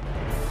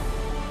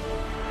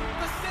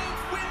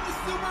Saints win the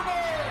Super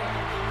Bowl.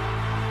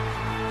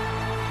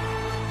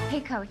 Hey,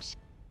 Coach.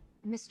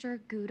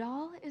 Mr.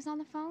 Goodall is on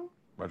the phone?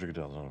 Roger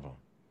Goodell's on the phone.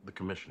 The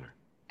commissioner.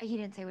 He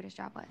didn't say what his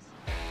job was.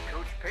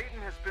 Coach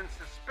Payton has been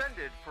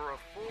suspended for a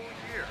full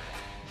year.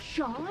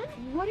 Sean,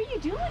 what are you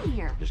doing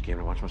here? Just came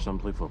to watch my son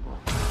play football.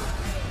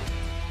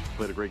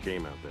 Played a great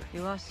game out there.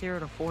 You lost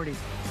 0-40.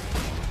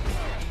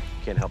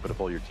 Can't help it if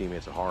all your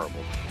teammates are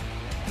horrible.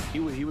 He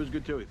was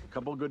good too. A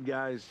couple of good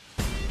guys.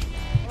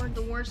 Or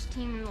the worst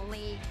team in the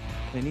league.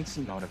 They need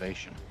some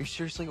motivation. You're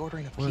seriously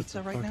ordering a What pizza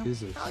the right fuck now? is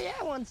this? Oh, yeah,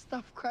 I want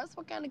stuffed crust.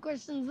 What kind of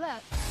question is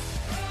that?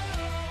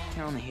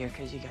 You're only here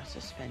because you got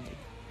suspended.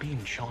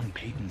 Being Sean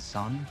Payton's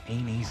son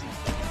ain't easy.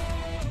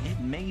 It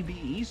may be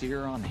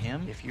easier on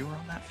him if you were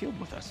on that field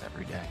with us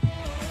every day.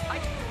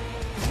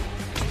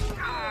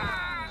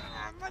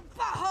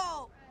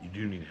 You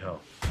do need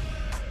help.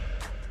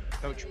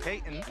 Coach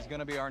Payton is going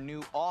to be our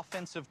new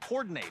offensive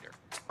coordinator.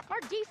 Our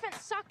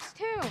defense sucks,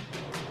 too.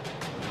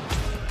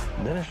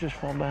 Dennis just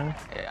fall down.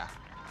 Yeah.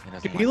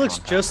 Dude, he looks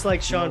just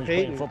like Sean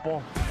Payton.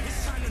 Football.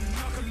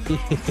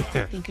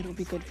 I think it'll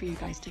be good for you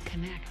guys to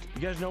connect.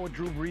 You guys know what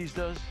Drew Brees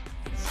does?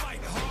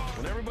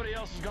 When everybody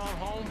else has gone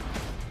home,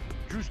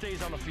 Drew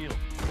stays on the field.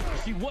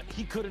 See what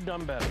he could have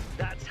done better.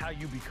 That's how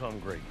you become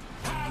great.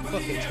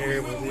 Fucking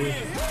terrible, dude.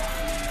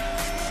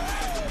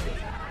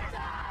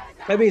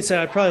 That being said,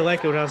 I'd probably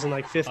like it when I was in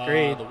like 5th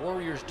grade. The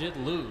Warriors did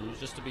lose,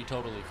 just to be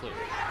totally clear.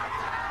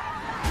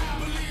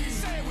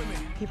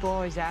 People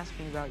always ask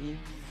me about you.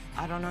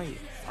 I don't know you.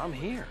 I'm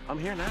here. I'm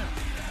here now.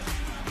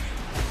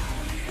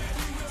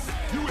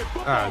 Dude,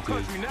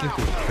 get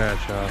this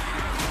trash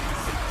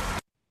off.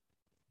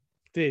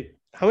 Dude,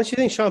 how much do you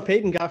think Sean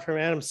Payton got from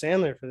Adam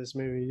Sandler for this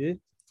movie,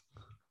 dude?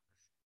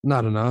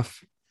 Not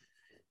enough.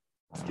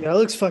 Yeah, that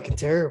looks fucking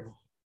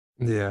terrible.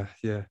 Yeah.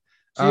 Do you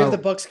have the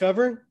Bucks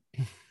covering?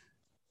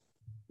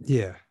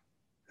 Yeah,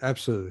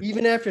 absolutely.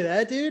 Even after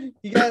that, dude,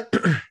 you got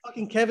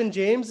fucking Kevin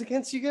James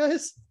against you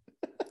guys.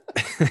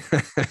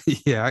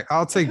 Yeah,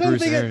 I'll take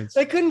Bruce Arians.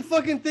 I couldn't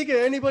fucking think of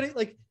anybody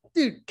like,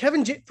 dude.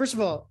 Kevin James, first of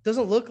all,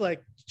 doesn't look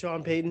like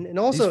Sean Payton, and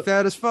also He's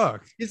fat as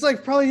fuck. It's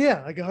like probably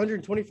like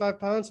 125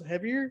 pounds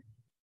heavier.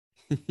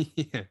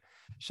 Yeah,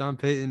 Sean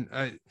Payton.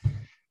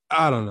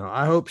 I don't know.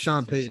 I hope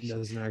Sean Payton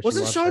doesn't actually.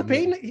 Wasn't watch Sean that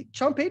movie. Payton?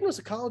 Sean Payton was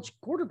a college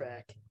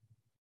quarterback.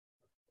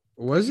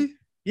 Was he?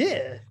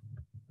 Yeah.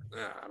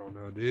 I don't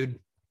know,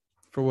 dude.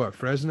 For what?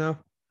 Fresno?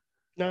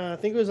 No, I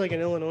think it was like an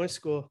Illinois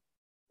school.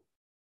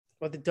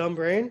 What, the dumb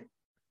brain?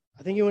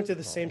 I think he went to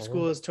the same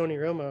school as Tony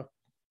Romo.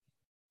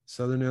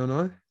 Southern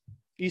Illinois?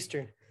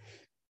 Eastern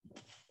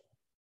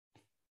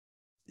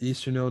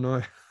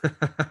Illinois.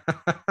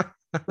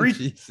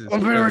 Jesus. I'm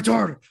very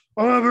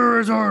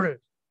retarded.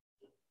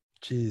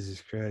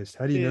 Jesus Christ.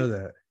 How do you know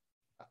that?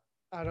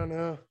 I don't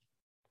know.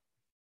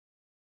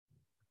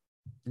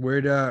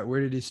 Where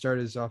did he start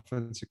his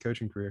offensive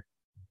coaching career?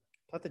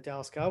 Not the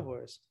Dallas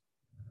Cowboys.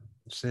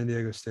 San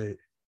Diego State.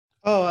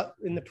 Oh,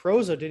 in the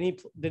pros, though,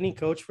 didn't he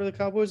coach for the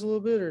Cowboys a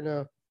little bit or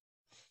no?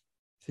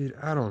 Dude,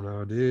 I don't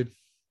know, dude.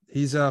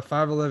 He's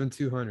 5'11",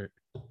 200.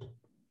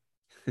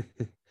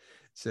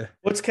 So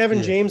what's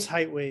Kevin James'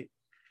 height weight?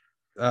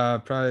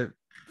 Probably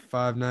 5'9",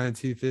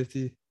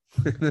 250.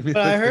 But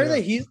I heard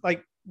that he's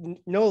like,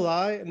 no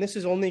lie, and this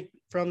is only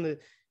from the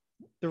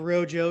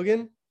Roe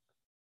Jogan.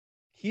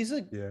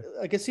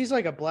 I guess he's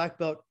like a black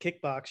belt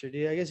kickboxer,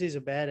 dude. I guess he's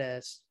a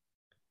badass.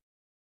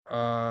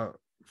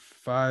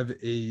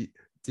 5'8".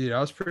 Dude,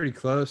 I was pretty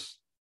close.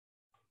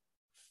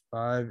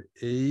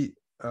 5'8".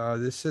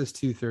 This says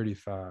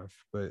 235,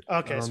 but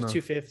okay, so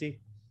 250.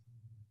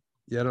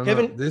 Yeah, I don't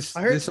Kevin, know.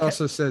 This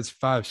also says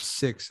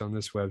 5'6" on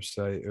this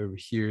website over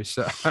here.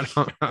 So I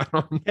don't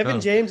know.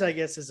 Kevin James, I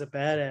guess, is a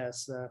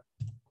badass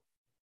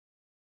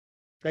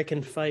that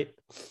can fight.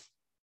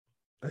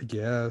 I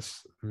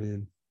guess. I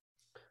mean,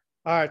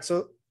 all right.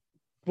 So,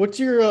 what's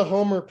your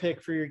homer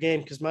pick for your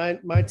game? Because my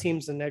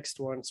team's the next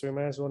one, so we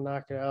might as well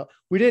knock it out.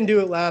 We didn't do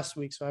it last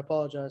week, so I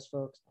apologize,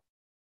 folks.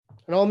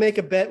 And I'll make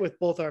a bet with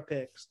both our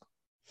picks.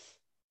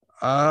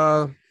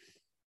 I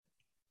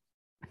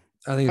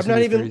think it's I'm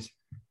not gonna be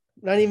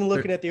not even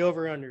looking at the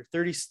over under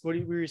 30. What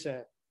were you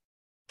saying?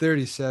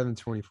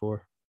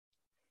 37-24.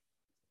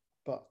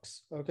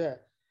 Bucks. Okay.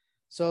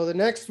 So the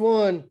next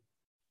one,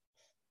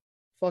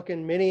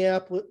 fucking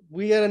Minneapolis.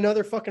 We got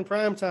another fucking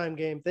primetime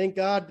game. Thank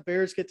God the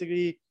Bears get to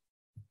be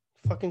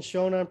fucking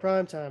shown on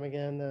primetime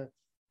again. The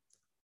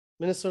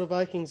Minnesota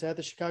Vikings at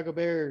the Chicago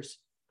Bears.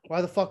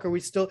 Why the fuck are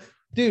we still,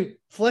 dude?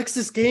 Flex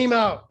this game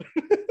out.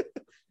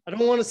 I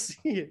don't want to see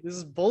it. This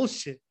is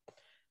bullshit.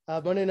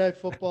 Monday Night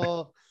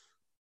Football.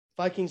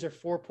 Vikings are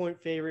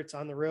 4-point favorites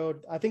on the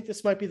road. I think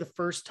this might be the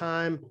first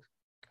time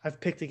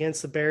I've picked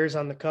against the Bears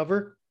on the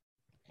cover.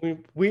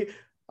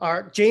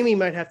 Jamie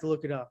might have to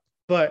look it up,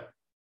 but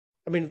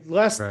I mean,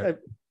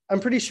 I'm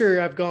pretty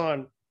sure I've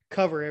gone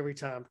cover every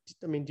time.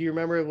 I mean, do you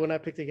remember when I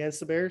picked against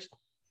the Bears?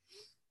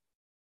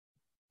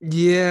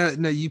 Yeah,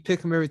 no, you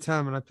pick them every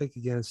time, and I pick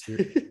against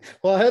it.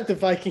 Well, I had the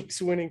Vikings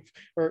winning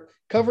or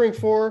covering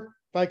 4,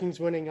 Vikings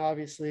winning,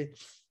 obviously,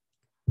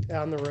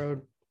 on the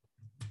road.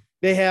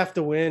 They have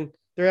to win.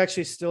 They're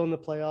actually still in the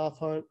playoff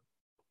hunt.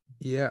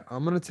 Yeah,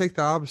 I'm gonna take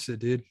the opposite,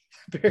 dude.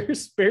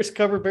 Bears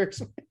cover,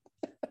 Bears win.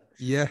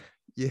 Yeah.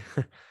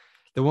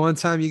 The one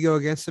time you go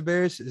against the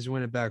Bears is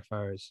when it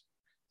backfires.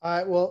 All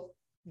right. Well,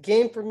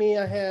 game for me,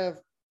 I have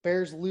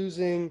Bears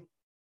losing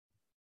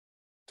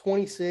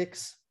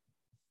 26-33.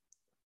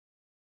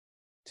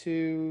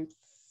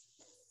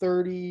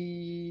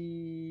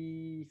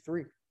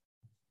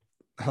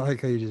 I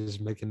like how you're just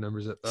making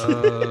numbers up.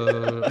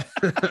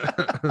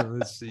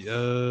 Let's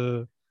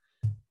see.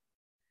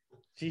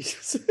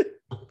 Jesus.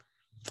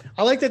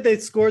 I like that they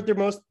scored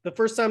the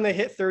first time they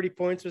hit 30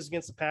 points was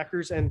against the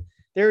Packers, and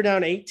they were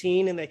down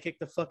 18 and they kicked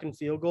the fucking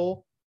field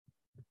goal.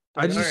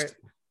 How are they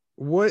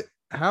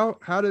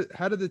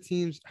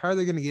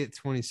going to get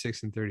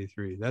 26 and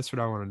 33? That's what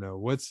I want to know.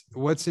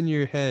 What's in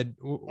your head?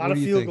 A lot of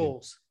field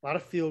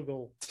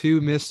goals. 2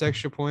 missed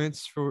extra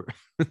points for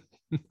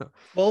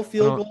 12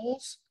 field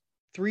goals,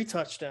 3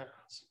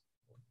 touchdowns.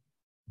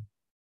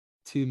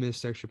 2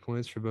 missed extra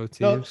points for both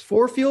teams. No,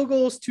 4 field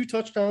goals, 2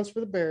 touchdowns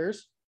for the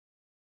Bears.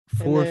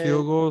 4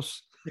 field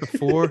goals.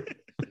 4.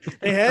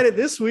 They had it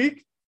this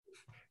week.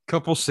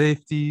 Couple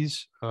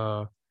safeties.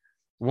 1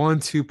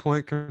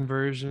 2-point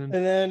conversion.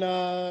 And then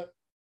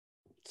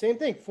same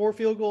thing. 4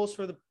 field goals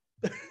for the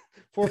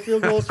 4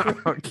 field goals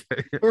for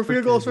okay. 4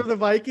 field goals for the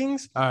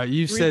Vikings.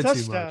 You 3 said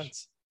touchdowns. too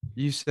much.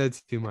 You said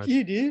too much.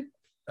 You did.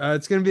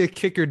 It's gonna be a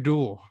kicker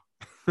duel.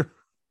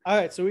 All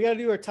right, so we got to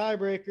do our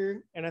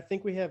tiebreaker, and I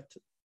think we have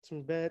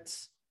some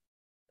bets.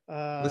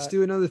 Let's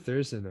do another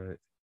Thursday night.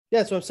 Yeah,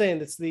 that's what I'm saying.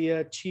 That's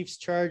the Chiefs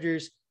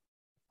Chargers.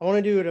 I want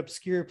to do an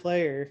obscure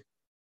player.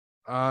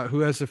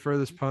 Who has the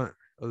furthest punt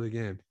of the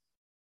game?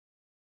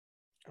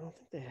 I don't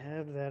think they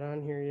have that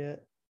on here yet.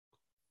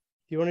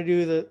 Do you want to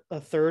do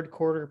a third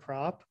quarter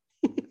prop?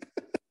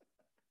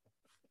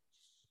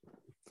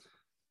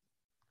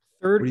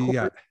 What do you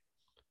got?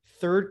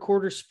 Third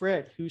quarter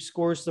spread. Who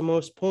scores the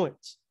most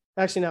points?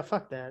 Actually, now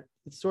fuck that.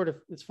 It's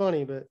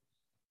funny, but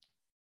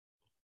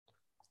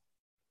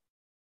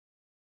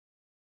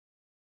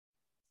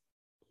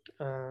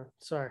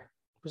sorry,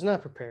 was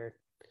not prepared.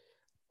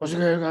 What's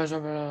good, guys?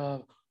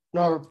 I'm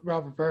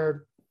not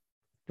prepared.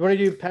 Do you want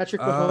to do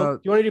Patrick Mahomes?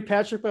 Do you want to do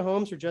Patrick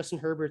Mahomes or Justin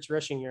Herbert's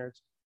rushing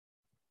yards?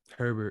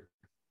 Herbert.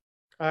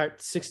 All right,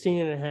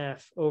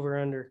 16.5 over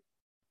under.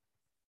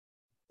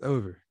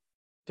 Over.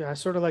 Dude, I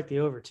sort of like the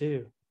over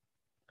too.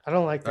 I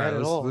don't like that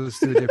at all. Let's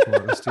do a different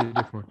one. Let's do a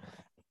different one.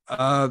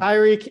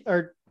 Tyreek.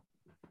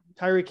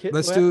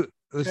 Let's do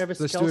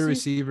a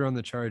receiver on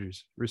the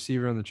Chargers.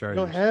 Receiver on the Chargers.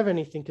 I don't have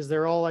anything because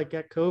they're all like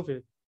got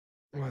COVID.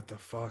 What the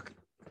fuck?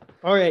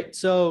 All right.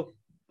 So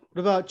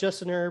what about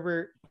Justin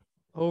Herbert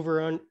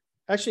over on?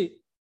 Actually,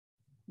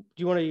 do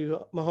you want to use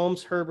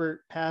Mahomes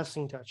Herbert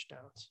passing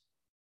touchdowns?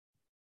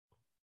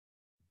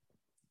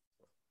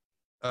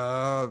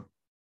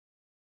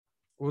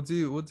 We'll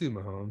do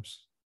Mahomes.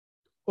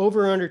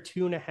 Over under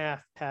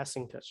 2.5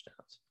 passing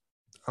touchdowns.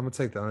 I'm gonna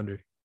take the under.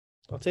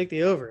 I'll take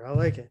the over. I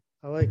like it.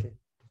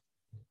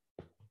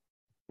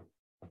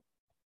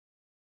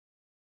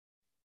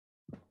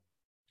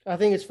 I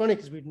think it's funny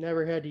because we've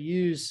never had to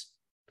use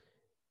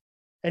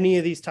any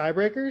of these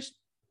tiebreakers,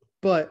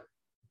 but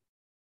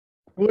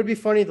it would be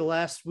funny the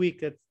last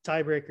week that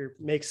tiebreaker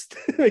makes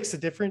a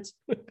difference.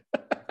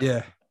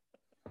 Yeah.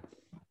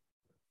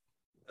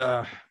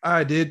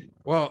 I did.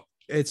 Well,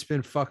 it's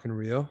been fucking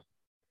real.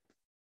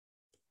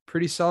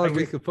 Pretty solid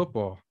week of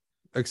football,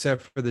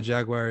 except for the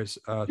Jaguars.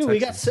 Dude, we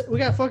got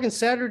fucking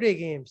Saturday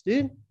games,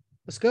 dude.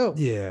 Let's go.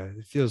 Yeah,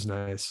 it feels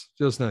nice.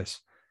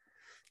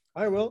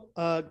 All right, well,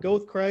 go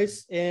with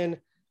Christ, and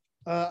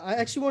I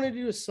actually want to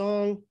do a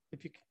song.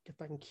 If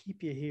I can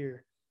keep you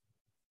here.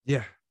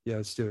 Yeah,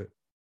 let's do it.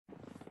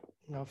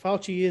 Now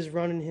Fauci is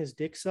running his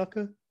dick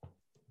sucker,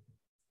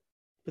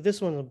 but this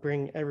one will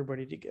bring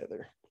everybody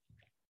together.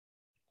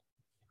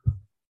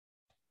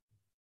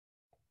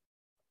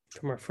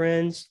 From our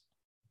friends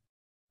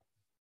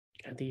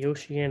at the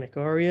Oceanic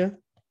Aria,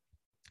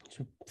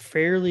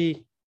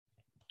 fairly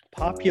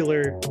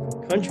popular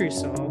country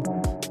song.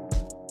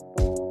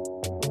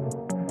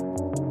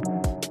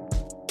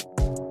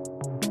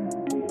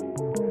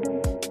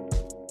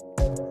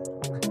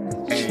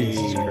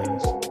 Jesus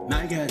Christ.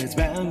 My God is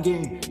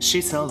banging,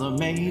 she's all the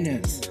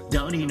maintenance.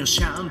 Don't need no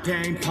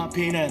champagne,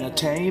 popping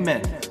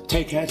entertainment.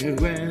 Take her to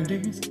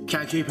Wendy's,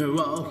 can't keep her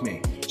off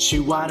me. She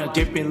wanna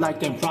dip in like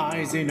them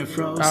fries in a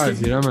frozen. All right,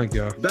 dude, I might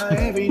go. But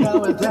every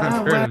now and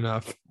then, Fair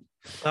enough.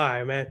 All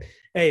right, man.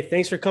 Hey,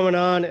 thanks for coming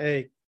on.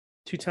 A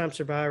 2-time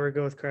survivor.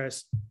 Go with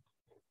Christ.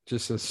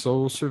 Just a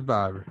soul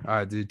survivor. All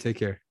right, dude, take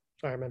care.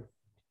 All right, man.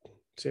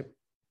 See you.